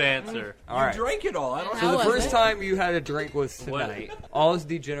 Good answer. All right. Drank it all. I don't So know. the first time you had a drink was What? tonight. Oz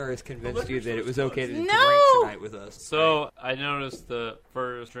Degenerates convinced you that it was okay to drink No! tonight with us. So I noticed the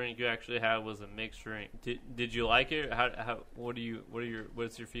first drink you actually had was a mixed drink. Did you like it?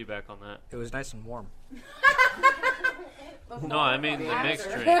 What's your feedback on that? It was nice and warm. No, I mean the mixed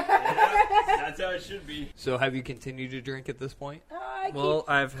drink. That's how it should be. So have you continued to drink at this point? Well,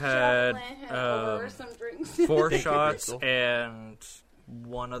 I've had some drinks. 4 Thank you, shots Crystal. and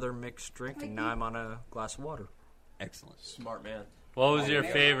one other mixed drink, and now I'm on a glass of water. Excellent. Smart man. What was your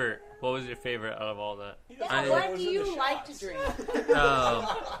favorite? What was your favorite out of all that? What do you like to drink?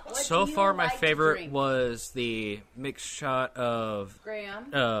 So do you far, my like to favorite drink? was the mixed shot of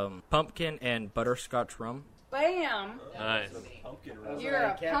Graham. pumpkin and butterscotch rum. Bam. Nice. You're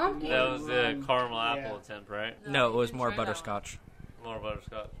a pumpkin. That was the caramel apple attempt, right? No, it was more butterscotch. More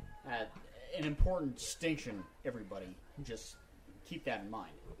butterscotch. An important distinction, everybody. Just keep that in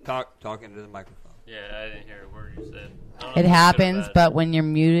mind. Talking to the microphone. Yeah, I didn't hear a word you said. It happens, but when you're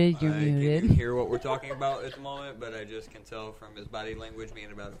muted, you're I muted. can hear what we're talking about at the moment, but I just can tell from his body language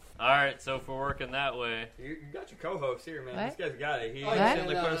being about it. All right, so if we're working that way, You got your co-host here, man. What? This guy's got it. He What?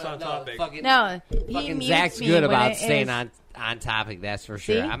 instantly put us on topic. No, he Fucking mutes Zach's me good when about it staying is- on topic, that's for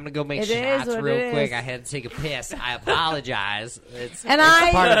sure. See? I'm gonna go make It is shots what real it quick. is. I had to take a piss. I apologize. It's And it's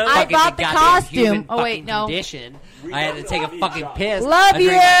I- part of I fucking bought the goddamn costume. human Oh, wait, fucking no. Condition. I had to take a fucking piss. Love I you!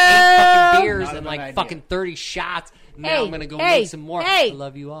 drank like 8 fucking beers Not a and bad like idea. fucking 30 shots. Now Hey, I'm gonna go hey, make some more. hey. I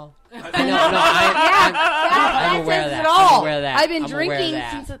love you all. I know. No, That I'm aware of says that. it all. I'm aware of that. I've been I'm aware of drinking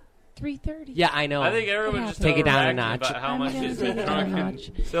that. since 3:30. Yeah, I know. I think everyone just Take it down a overreacted notch. about how I'm much gonna he's take been it down a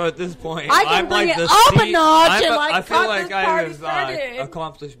drinking. notch. So at this point, I can I'm bring like it the up a C. notch and, like, I feel cut like this I party have started.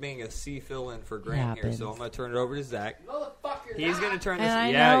 accomplished being a C fill-in for Grant here, so I'm going to turn it over to Zach. He's going to turn this. And I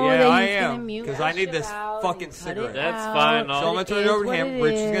Yeah, know yeah, that I he's gonna am mute because that I need shit this out fucking and cut cigarette. it That's out. fine. So I'm going It to turn it is over to what him. it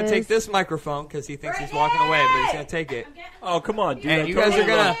Rich is going to take is. this microphone because he thinks he's walking away, but he's going to take it. Oh, come on, dude. And I you told guys are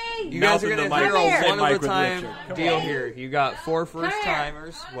gonna, about you guys are mouthing gonna the mic hear and a say one mic of a with time Richard. Come deal on. here. You got 4 first Come here.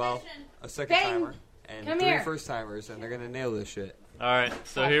 timers, well, a second Bang. timer, and Come 3 here. first timers, and they're gonna nail this shit. All right,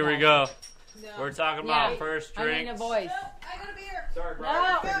 so here we go. We're talking about Yeah. first I need drinks. a voice. Sorry,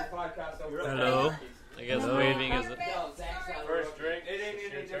 No. Hello. I guess waving is the first drink. It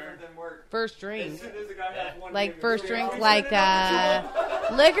ain't any different than work. First drink. As soon as the guy has one Like name, first it's drink, like,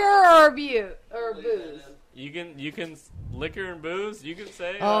 like liquor or booze. You can liquor and booze. You can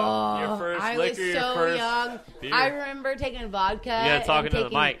say Oh, your first I liquor, was your so first young. beer. I remember taking vodka. Yeah, talking and to the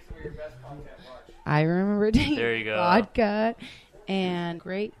taking- mic. I remember taking There you go. vodka and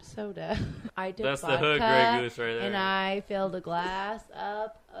grape soda. I took That's the vodka hood Grey Goose right there. and I filled a glass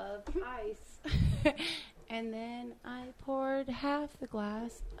up of ice. And then I poured half the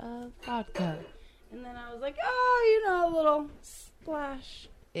glass of vodka. And then I was like, oh, a little splash.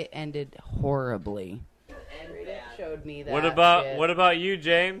 It ended horribly. And it showed me that. What about you,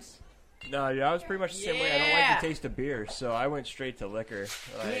 James? No, yeah, I was pretty much the same way. I don't like the taste of beer, so I went straight to liquor.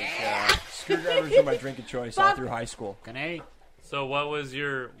 Like, screwdrivers were my drink of choice all through high school. So what was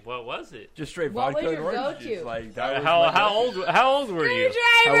it? Just straight What vodka was and your orange go-to? juice. Like that was How old were you?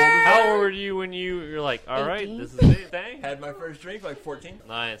 Screwdriver! How old were you when you're like, all right, 18. this is it, thing? Had my first drink like 14.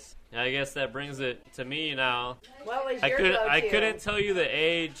 Nice. I guess that brings it to me now. What was I your I go-to? couldn't tell you the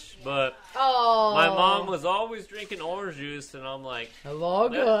age, but Oh. my mom was always drinking orange juice, and I'm like,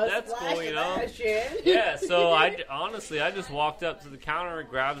 that's cool, you know? Yeah, so I just walked up to the counter and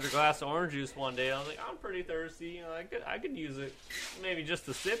grabbed a glass of orange juice one day. I was like, I'm pretty thirsty, you know, I could use it, maybe just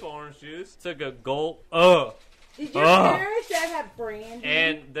a sip of orange juice. Took a gulp. Did your parents have brandy?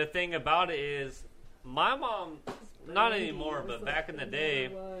 And the thing about it is, my mom, not anymore, but back in the day,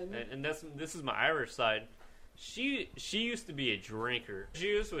 and this is my Irish side. She used to be a drinker.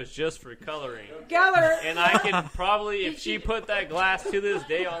 Juice was just for coloring. Color. And I can probably, if she put that glass to this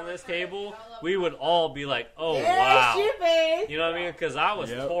day on this table, we would all be like, oh, wow. You know what I mean? Because I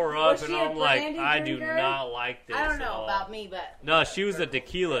was tore up, Was and she a I'm like, brandy I do drinker? not like this I don't at know all. about me, but No, she was a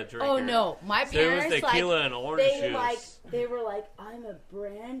tequila drinker. oh no, my So it was parents tequila and orange juice. they were like, I'm a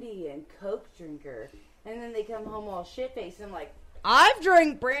brandy and Coke drinker, and then they come home all shit faced. And I'm like, I've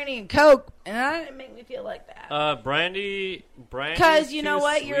drank brandy and Coke, and that didn't make me feel like that. Brandy. Because you know too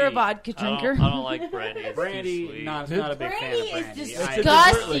what, you're a sweet. vodka drinker. I don't like brandy. It's Brandy, too sweet. not a big fan Brandy of brandy. is It's a dessert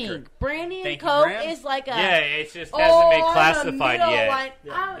disgusting. liquor. Brandy and Thank you, Coke Graham. is like a Yeah, it just hasn't been classified the middle yet. one.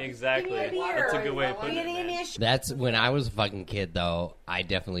 Oh, Exactly. give me a beer. That's a good way of putting Give it, me man. a That's when I was a fucking kid, though. I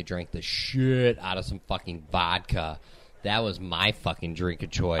definitely drank the shit out of some fucking vodka. That was my fucking drink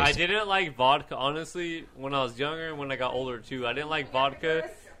of choice. I didn't like vodka, honestly, when I was younger and when I got older, too. I didn't like vodka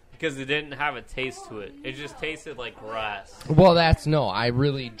because it didn't have a taste to it. It just tasted like grass. Well, I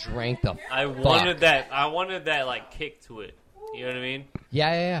really drank the I wanted that, like, kick to it. You know what I mean?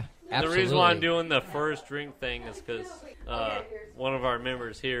 Yeah. The Absolutely. reason why I'm doing the first drink thing is because one of our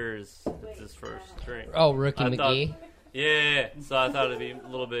members here is his first drink. Oh, Rookie I thought- McGee? Yeah, so I thought it'd be a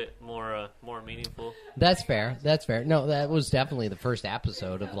little bit more meaningful. That's fair. That's fair. No, that was definitely the first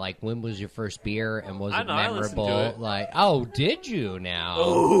episode of like, when was your first beer and was I it know, I listened to memorable? it. Like, oh, did you now?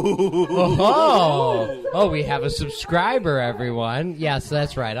 Oh. Oh, we have a subscriber, everyone. Yes,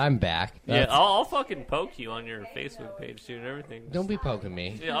 that's right. I'm back. Yeah, That's- I'll fucking poke you on your Facebook page, too, and everything. Don't be poking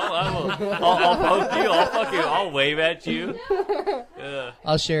me. Yeah, I'll poke you. I'll wave at you. Yeah.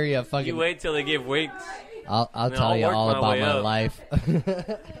 I'll share you a fucking. You wait till they give winks. I'll and tell you work all my about way my up. life.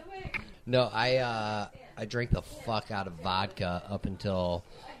 No, I drank the fuck out of vodka up until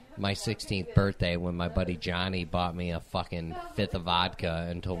my 16th birthday when my buddy Johnny bought me a fucking fifth of vodka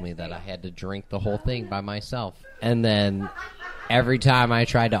and told me that I had to drink the whole thing by myself. And then every time I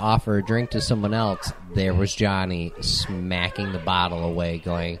tried to offer a drink to someone else, there was Johnny smacking the bottle away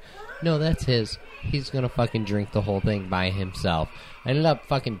going, no, that's his. He's going to fucking drink the whole thing by himself. I ended up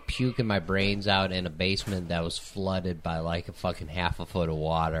fucking puking my brains out in a basement that was flooded by like a fucking half a foot of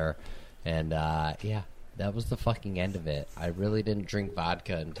water. And, yeah, that was the fucking end of it. I really didn't drink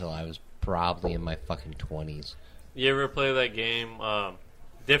vodka until I was probably in my fucking 20s. You ever play that game?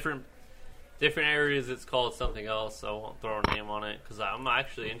 Different areas, it's called something else, so I won't throw a name on it, because I'm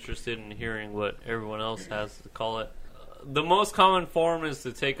actually interested in hearing what everyone else has to call it. The most common form is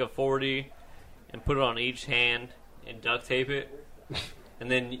to take a 40 and put it on each hand and duct tape it. And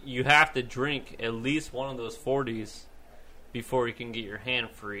then you have to drink at least one of those 40s before you can get your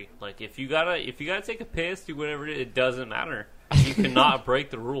hand free. Like, if you gotta take a piss, do whatever it is, it doesn't matter. You cannot break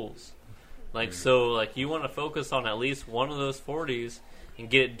the rules. Like, so, like, you want to focus on at least one of those 40s and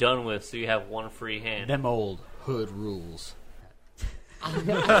get it done with so you have one free hand. Them old hood rules.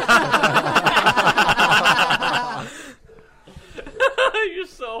 You're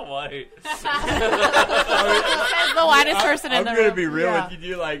so white. Says the whitest person in the room. I'm gonna be real Yeah. with you,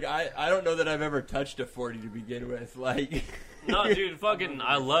 dude. Like, I don't know that I've ever touched a 40 to begin with. Like, No, dude, fucking,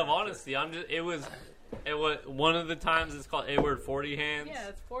 I love honesty. It was one of the times it's called Edward 40 hands. Yeah,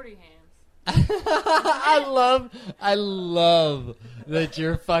 it's 40 hands. I love that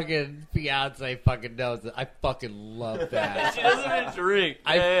your fucking fiance fucking knows it. I fucking love that. She doesn't even drink.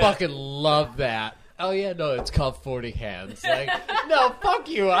 I fucking love that. Oh yeah, no, it's called 40 hands. Like, no, fuck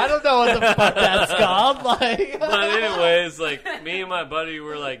you. I don't know what the fuck that's called. Like, But anyways, like, me and my buddy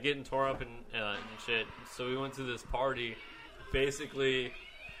were like getting tore up and shit. So we went to this party. Basically,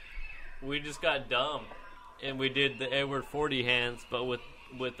 we just got dumb and we did the Edward 40 hands, but with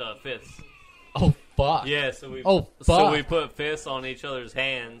fists. oh fuck. Yeah, so we Oh, so fuck. we put fists on each other's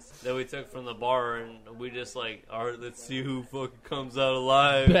hands that we took from the bar, and we just like, all right, let's see who fucking comes out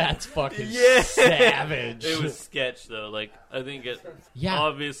alive. That's fucking Yeah. savage. It was sketch though. Like, I think Yeah.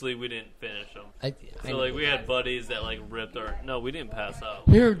 obviously we didn't finish them. So like we had buddies that like ripped our. No, we didn't pass out.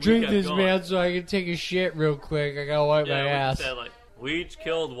 Here, We drink kept this, going. man, so I can take a shit real quick. I gotta wipe my We ass. just had, like, we each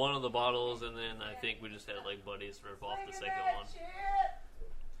killed one of the bottles, and then I think we just had like buddies rip off the second one.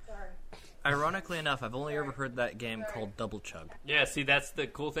 Ironically enough, I've only ever heard that game called Double Chug. Yeah, see, that's the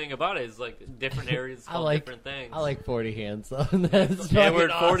cool thing about it is like different areas I call like different things. I like 40 hands though. That's fucking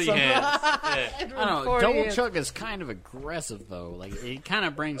Edward 40 awesome. hands. Yeah. I don't know. 40 Double hands. chug is kind of aggressive, though. Like, it kind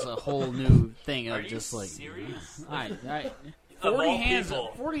of brings a whole new thing of Are you just like. serious? I, Of 40 all hands.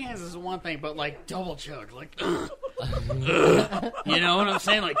 people. 40 hands is one thing, but like double chug, like, you know what I'm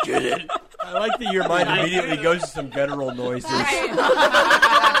saying? Like, get it. I like that your mind immediately goes to some guttural noises.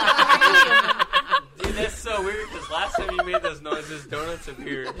 Dude, that's so weird because last time you made those noises, donuts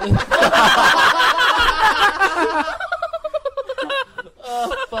appeared.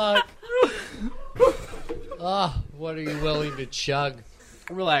 Oh fuck. Oh, what are you willing to chug?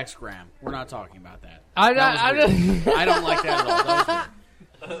 Relax, Graham. We're not talking about that. I That was weird. I don't like that at all. That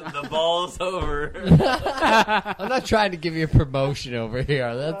was weird. The ball's over. I'm not trying to give you a promotion over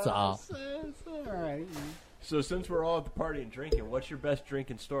here. That's all. All right. So since we're all at the party and drinking, what's your best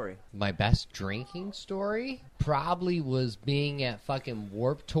drinking story? My best drinking story probably was being at fucking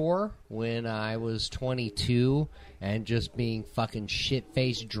Warped Tour when I was 22 and just being fucking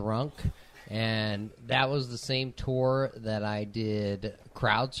shit-faced drunk. And that was the same tour that I did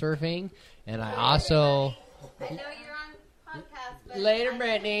crowd surfing. And I also... I know you're on podcast, but Later,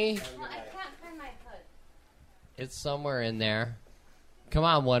 Brittany. Well, I can't find my hood. It's somewhere in there. Come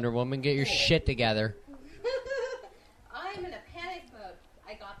on, Wonder Woman, get your shit together. I'm in a panic mode.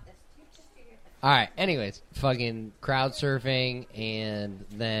 I got this. You just do your thing. Alright, anyways, fucking crowd surfing and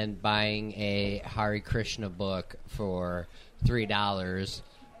then buying a Hare Krishna book for $3,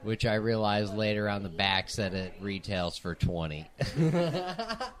 which I realized later on the back said it retails for $20.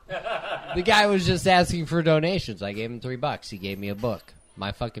 The guy was just asking for donations. I gave him $3. He gave me a book.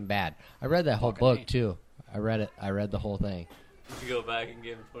 My fucking bad. I read that whole book too. I read it. I read the whole thing. Did you go back and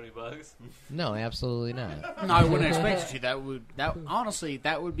give him $20? No, absolutely not. No, I wouldn't expect you to. Honestly,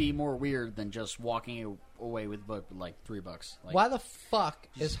 that would be more weird than just walking away with a book with like $3. Like, Why the fuck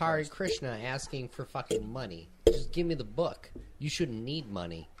is Hare Krishna asking for fucking money? Just give me the book. You shouldn't need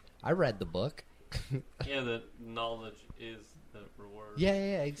money. I read the book. Yeah, the knowledge is the reward. Yeah,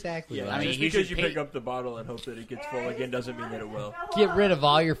 exactly. Yeah, just because you pick up the bottle and hope that it gets full again doesn't mean that it will. Get rid of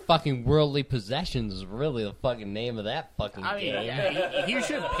all your fucking worldly possessions is really the fucking name of that fucking game. Yeah, he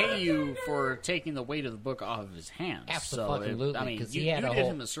should pay you for taking the weight of the book off of his hands. Absolutely, because you did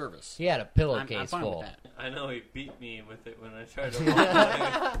him a service. He had a pillowcase I'm fine full. with that. I know he beat me with it when I tried to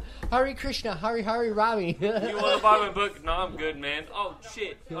buy it. Hare Krishna, Hare Rami. You want to buy my book? No, I'm good, man. Oh,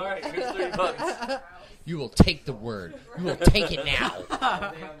 shit. All right, here's $3. You will take the word. You will take it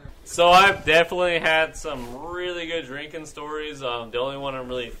now. So I've definitely had some really good drinking stories. The only one I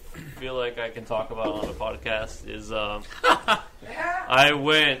really feel like I can talk about on the podcast is I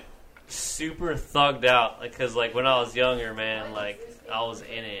went super thugged out. Because when I was younger, man, I was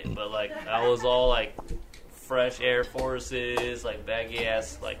in it. But, I was all, fresh Air Forces, baggy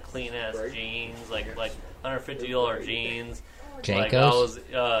ass, clean ass jeans, like $150 jeans. Jankos? I was,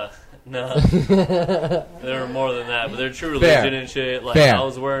 no. They were more than that, but they're true religion and shit. Fair. I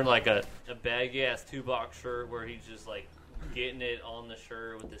was wearing, a baggy ass 2-box shirt where he's just, getting it on the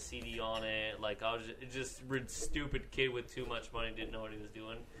shirt with the CD on it. I was just stupid kid with too much money, didn't know what he was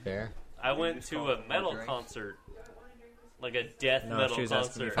doing. Fair. I went to a metal concert. A death metal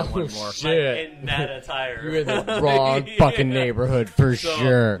concert. Oh, shit. In that attire. You're in the wrong fucking neighborhood for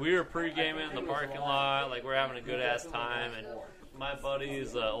sure. We were pre-gaming in the parking lot. We're having a good-ass time. And my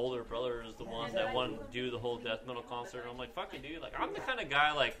buddy's older brother is the one that wanted to do the whole death metal concert. And I'm like, fuck it, dude. I'm the kind of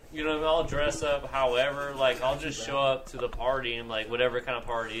guy, I'll dress up however. I'll just show up to the party and, whatever kind of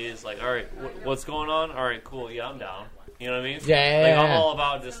party is. All right, what's going on? All right, cool. Yeah, I'm down. You know what I mean? Yeah. I'm all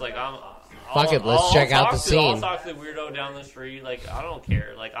about just, fuck it, let's check out the scene. I'll talk to the weirdo down the street. I don't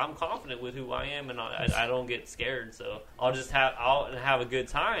care. I'm confident with who I am, and I don't get scared. So I'll have a good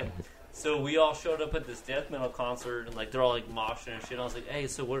time. So we all showed up at this death metal concert, and they're all moshing and shit. I was like, hey,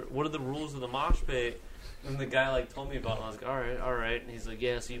 so what are the rules of the mosh pit? And the guy told me about it. And I was like, all right. And he's like,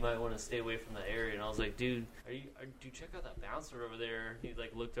 yeah, so you might want to stay away from the area. And I was like, dude, do you check out that bouncer over there? And he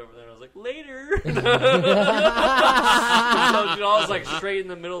looked over there, and I was like, later. So, dude, I was straight in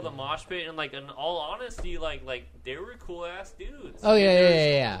the middle of the mosh pit, and in all honesty, they were cool ass dudes. Oh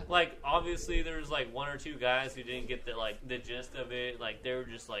yeah. Obviously, there's one or two guys who didn't get the gist of it. They were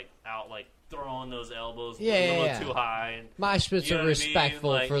just out throwing those elbows a little too high. And, mosh pits are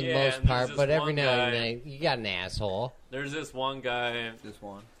respectful for the most part, but every now and then you got an asshole. There's this one guy.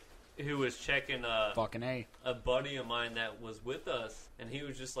 Who was checking fucking a buddy of mine that was with us, and he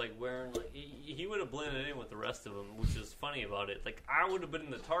was just wearing he would have blended in with the rest of them, which is funny about it. I would have been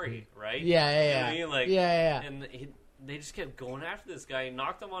in the target, right? Yeah. You know what I mean? Yeah. And they just kept going after this guy. He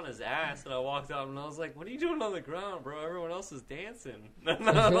knocked him on his ass, and I walked out, and I was like, "What are you doing on the ground, bro? Everyone else is dancing." So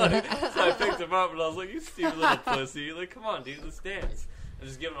I picked him up, and I was like, "You stupid little pussy! Come on, dude, let's dance." I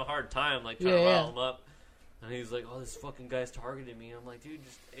was just giving him a hard time, trying to rile him up. And he's like, "Oh, this fucking guy's targeting me." And I'm like, "Dude,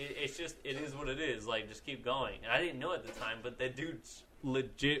 it is what it is. Just keep going." And I didn't know at the time, but that dude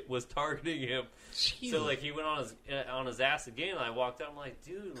legit was targeting him. Jeez. So he went on his ass again. And I walked out. I'm like,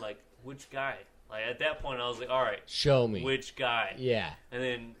 "Dude, which guy?" At that point, I was like, "All right, show me which guy." Yeah. And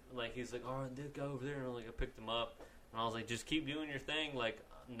then he's like, "All right, this guy over there." And I picked him up, and I was like, "Just keep doing your thing."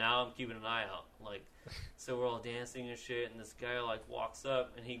 Now I'm keeping an eye out. So we're all dancing and shit, and this guy walks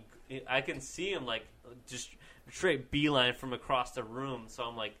up, and I can see him just straight beeline from across the room. So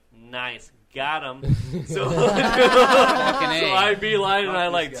I'm like, nice, got him. So I beeline and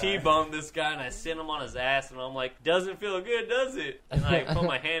I T-bone this guy, and I send him on his ass, and I'm like, doesn't feel good, does it? And I put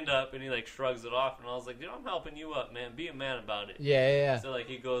my hand up, and he shrugs it off, and I was like, dude, I'm helping you up, man. Be a man about it. Yeah. So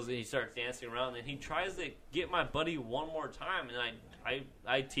he goes and he starts dancing around, and he tries to get my buddy one more time, and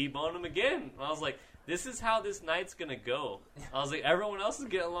I T-bone him again. And I was like, this is how this night's gonna go. I was like, everyone else is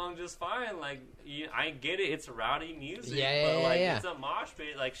getting along just fine. I get it, it's rowdy music, but it's a mosh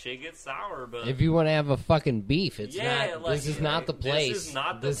pit. Shit gets sour. But if you want to have a fucking beef, it's not. This is not the place.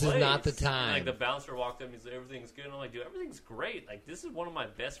 This is not the time. And, the bouncer walked up and he's like, everything's good. And I'm like, dude, everything's great. This is one of my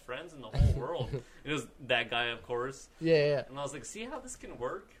best friends in the whole world. It was that guy, of course. Yeah. And I was like, see how this can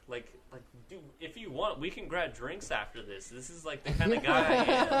work? Dude, if you want, we can grab drinks after this. This is the kind of guy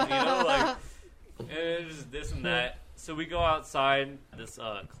I am. And it's just this and that. So we go outside this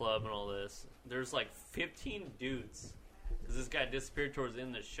club and all this. There's 15 dudes. Because this guy disappeared towards the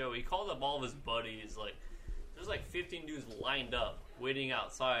end of the show. He called up all of his buddies. There's 15 dudes lined up, waiting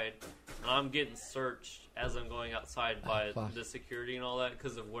outside. and I'm getting searched as I'm going outside by the security and all that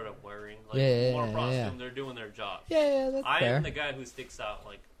because of what I'm wearing. Like, more costume, they're doing their job. Yeah, that's fair. I am the guy who sticks out.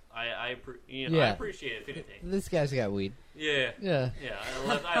 Like, I appreciate it, if anything. This guy's got weed. Yeah. Yeah.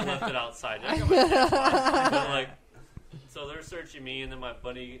 I left it outside. But, like, so they're searching me, and then my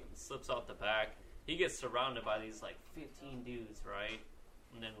buddy slips out the back. He gets surrounded by these, like, 15 dudes, right?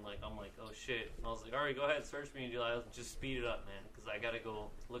 And then, like, I'm like, oh, shit. And I was like, all right, go ahead, search me. And just speed it up, man, because I got to go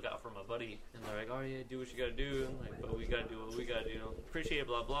look out for my buddy. And they're like, oh, yeah, do what you got to do. And I'm like, but we got to do what we got to do. Appreciate it,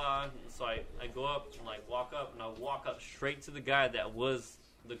 blah, blah. And so I go up and, like, walk up, and I walk up straight to the guy that was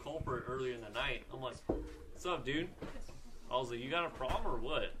the culprit earlier in the night. I'm like, what's up, dude? I was like, you got a problem or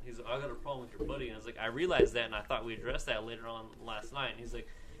what? He's like, I got a problem with your buddy. And I was like, I realized that, and I thought we addressed that later on last night. And he's like,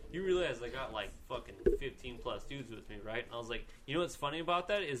 you realize I got like fucking 15 plus dudes with me, right? And I was like, you know what's funny about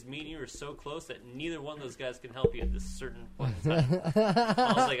that is me and you are so close that neither one of those guys can help you at this certain point in time.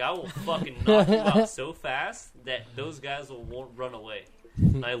 I was like, I will fucking knock you out so fast that those guys won't run away.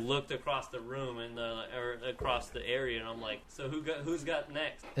 And I looked across the room or across the area, and I'm like, so who's got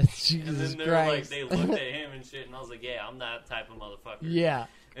next? Jesus and then they're like, they looked at him and shit, and I was like, yeah, I'm that type of motherfucker. Yeah.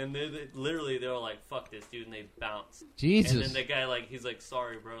 And they were like, fuck this dude, and they bounced. Jesus. And then the guy, like, he's like,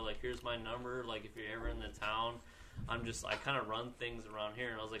 sorry, bro, like, here's my number, like, if you're ever in the town, I kind of run things around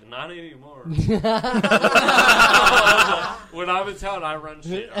here. And I was like, not anymore. When I'm in town, I run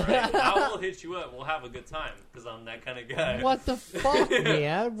shit, all right? I will hit you up. We'll have a good time, because I'm that kind of guy. What the fuck,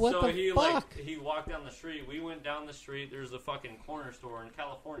 man? What so the he, fuck? Like, he walked down the street. We went down the street. There's a fucking corner store. In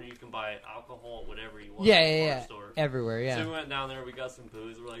California, you can buy alcohol, whatever you want. Yeah. Store. Everywhere, yeah. So we went down there. We got some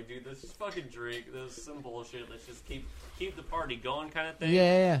booze. We're like, dude, let's just fucking drink. This is some bullshit. Let's just keep the party going kind of thing.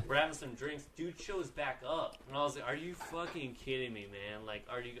 Yeah. We're having some drinks. Dude shows back up. And I was like, are you fucking kidding me, man? Like,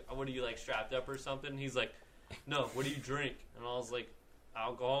 what are you, like, strapped up or something? He's like, no, what do you drink? And I was like,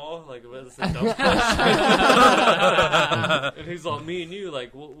 alcohol? Like, what's the dumb question? And he's like, me and you,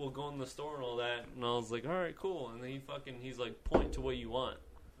 like, we'll go in the store and all that. And I was like, all right, cool. And then he's like, point to what you want.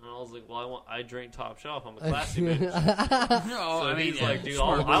 And I was like, well, I drink top shelf. I'm a classy bitch. So he's like, dude,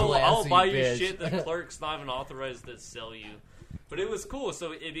 I'll buy you shit that the clerk's not even authorized to sell you. But it was cool.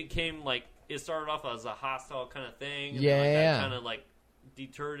 So it became like, it started off as a hostile kind of thing. And then, I kind of like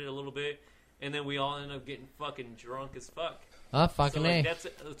deterred it a little bit. And then we all ended up getting fucking drunk as fuck. Oh, fucking so, like, A. that's,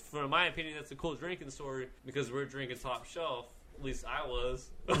 for my opinion, that's a cool drinking story because we're drinking top shelf. At least I was.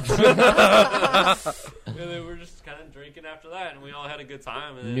 And then we're just kind of drinking after that, and we all had a good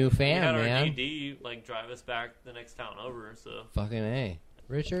time. And then New fam, we had our man. DD like drive us back the next town over. So fucking A.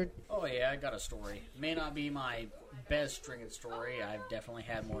 Richard? Oh yeah, I got a story. May not be my best drinking story. I've definitely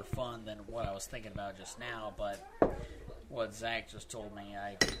had more fun than what I was thinking about just now. But what Zach just told me,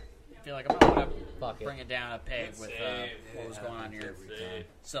 I feel like I'm gonna bring it down a peg with what was going on here.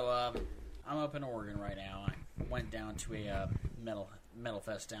 So I'm up in Oregon right now. I went down to a metal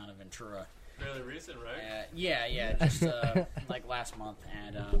fest down in Ventura. Fairly recent, right? Yeah, just like last month.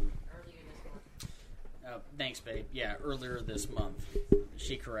 And thanks, babe. Yeah, earlier this month.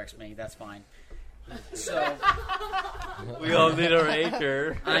 She corrects me. That's fine. So we all need our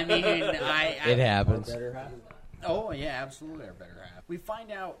acre. I mean, it happens. Oh yeah, absolutely, our better half. We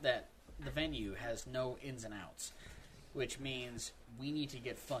find out that the venue has no ins and outs, which means we need to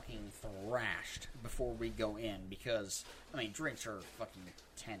get fucking thrashed before we go in because, I mean, drinks are fucking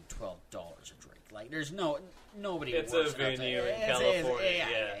 $10, $12 a drink. Like, there's nobody. It's works a venue out there. in California.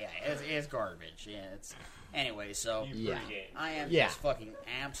 Yeah. It's garbage. Yeah, it's anyway. So I am just fucking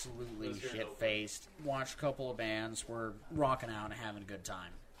absolutely shit faced. Watched a couple of bands. We're rocking out and having a good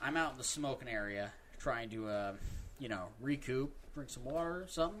time. I'm out in the smoking area trying to, recoup. Drink some water,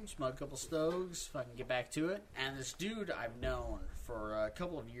 something, smoke a couple stoves, if I can get back to it. And this dude I've known for a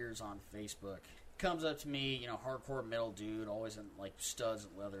couple of years on Facebook comes up to me, hardcore metal dude, always in like studs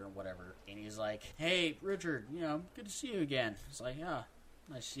and leather and whatever. And he's like, hey, Richard, good to see you again. It's like, yeah,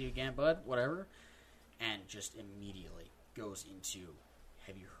 nice to see you again, bud, whatever. And just immediately goes into,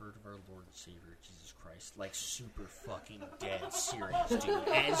 have you heard of our Lord and Savior, Jesus Christ? Like, super fucking dead serious, dude.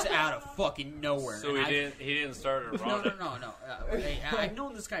 And it's out of fucking nowhere. So he didn't start a No. I've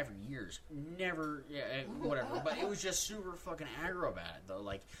known this guy for years. Never, whatever. But it was just super fucking aggro about it, though.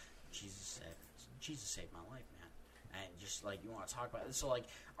 Like, Jesus saved my life, man. And just, like, you want to talk about it. So, like,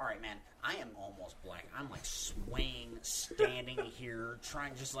 all right, man, I am almost black. I'm, like, swaying, standing here,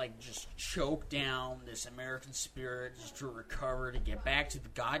 trying just choke down this American spirit just to recover, to get back to the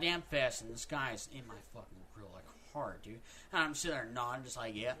goddamn fest. And this guy's in my fucking grill, like, hard, dude. And I'm sitting there nodding, just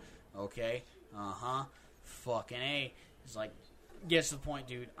like, yeah, okay, fucking A. It's like, gets to the point,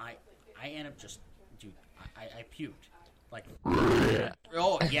 dude, I end up just, dude, I puked. Like,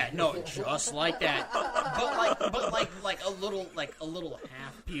 oh, yeah, Yeah, no, just like that. But like a little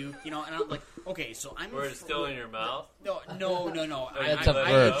half puke, you know. And I'm like, okay, so I'm. Where it's still in your mouth? No. That's a burp.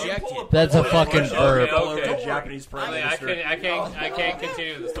 I ejected. That's a fucking burp. Okay. Japanese prime minister. I can't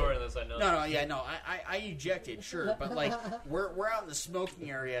continue the story unless I know. No. I ejected, sure, but like we're out in the smoking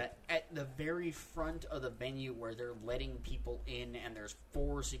area at the very front of the venue where they're letting people in, and there's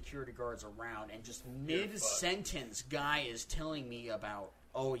 4 security guards around, and just mid-sentence, guy is telling me about,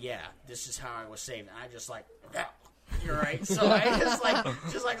 oh yeah, this is how I was saved, and I just like, yeah, you're right. So I just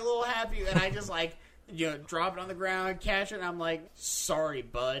like a little happy, and I just like, you know, drop it on the ground, catch it, and I'm like, sorry,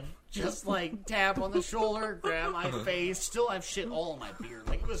 bud. Just like tap on the shoulder, grab my face, still have shit all in my beard.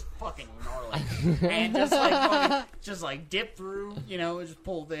 Like, it was fucking gnarly. And just like dip through, you know, just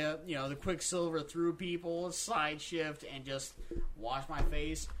pull the, you know, the Quicksilver through people, side shift, and just wash my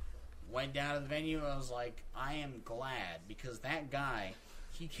face. Went down to the venue, and I was like, I am glad, because that guy,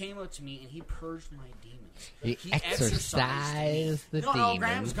 he came up to me and he purged my demons. He exorcised the demons. No,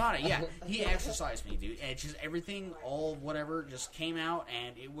 Graham's got it. Yeah, he exorcised me, dude. And just everything, all whatever, just came out,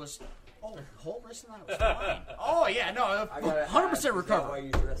 and it was. Oh, the whole rest of that was fine. Oh yeah, no, 100% recovered. Why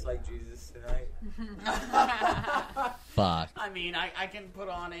you dress like Jesus tonight? Fuck. I mean, I can put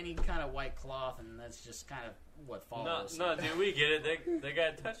on any kind of white cloth, and that's just kind of what follows. No, dude, we get it. They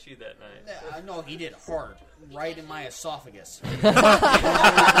got to touch you that night. No, he did hard, right in my esophagus.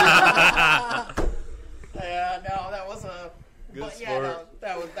 Yeah, no, that was a. Good but sport. yeah,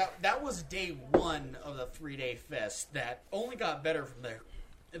 no, that was day 1 of the 3-day fest. That only got better from there.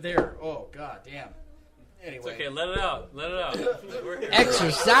 Oh god damn. Anyway, It's okay. Let it out. We're here.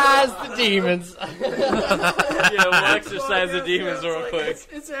 Exorcise the demons. Yeah, we'll exercise the demons real quick.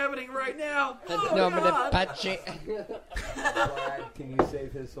 It's happening right now. Oh, Can you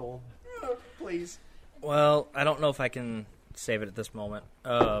save his soul? Please. Well, I don't know if I can save it at this moment.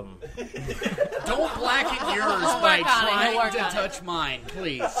 Don't blacken yours by trying to touch mine,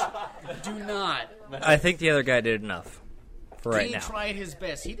 please. Do not. I think the other guy did enough for right He now. tried his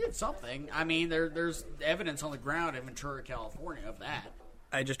best. He did something. I mean, there's evidence on the ground in Ventura, California of that.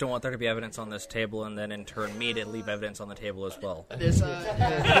 I just don't want there to be evidence on this table, and then in turn me to leave evidence on the table as well. This,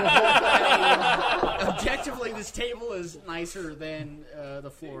 objectively, this table is nicer than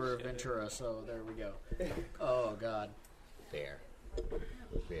the floor of Ventura, so there we go. Oh, God. Fair.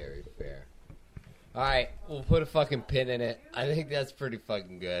 Very fair. Alright, we'll put a fucking pin in it. I think that's pretty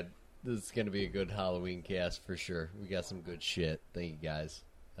fucking good. This is going to be a good Halloween cast for sure. We got some good shit. Thank you, guys.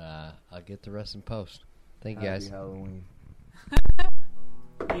 I'll get the rest in post. Thank you, guys. Happy Halloween.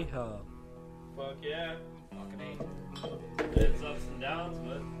 Yeehaw. Fuck yeah. Fucking A. It's ups and downs,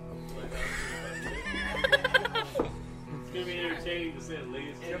 but it's gonna be entertaining to say the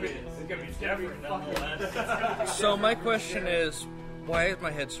least. It's gonna be different nonetheless. So my question is, why is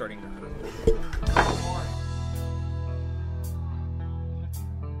my head starting to hurt?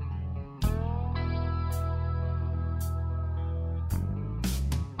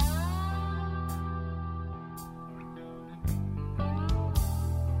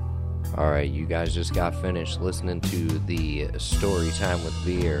 Alright, you guys just got finished listening to the Storytime with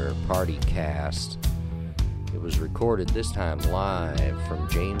Beer party cast. It was recorded this time live from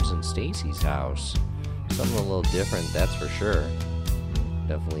James and Stacy's house. Something a little different, that's for sure.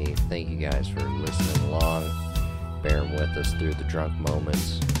 Definitely thank you guys for listening along, bearing with us through the drunk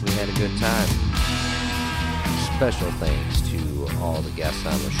moments. We had a good time. Special thanks to all the guests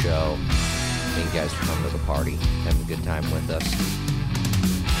on the show. Thank you guys for coming to the party, having a good time with us.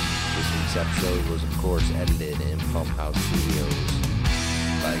 This week's episode was, of course, edited in Pump House Studios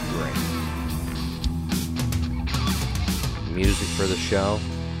by Greg. Music for the show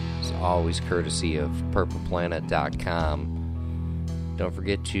is always courtesy of PurplePlanet.com. Don't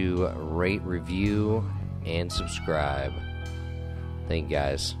forget to rate, review, and subscribe. Thank you,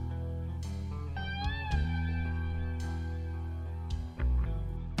 guys.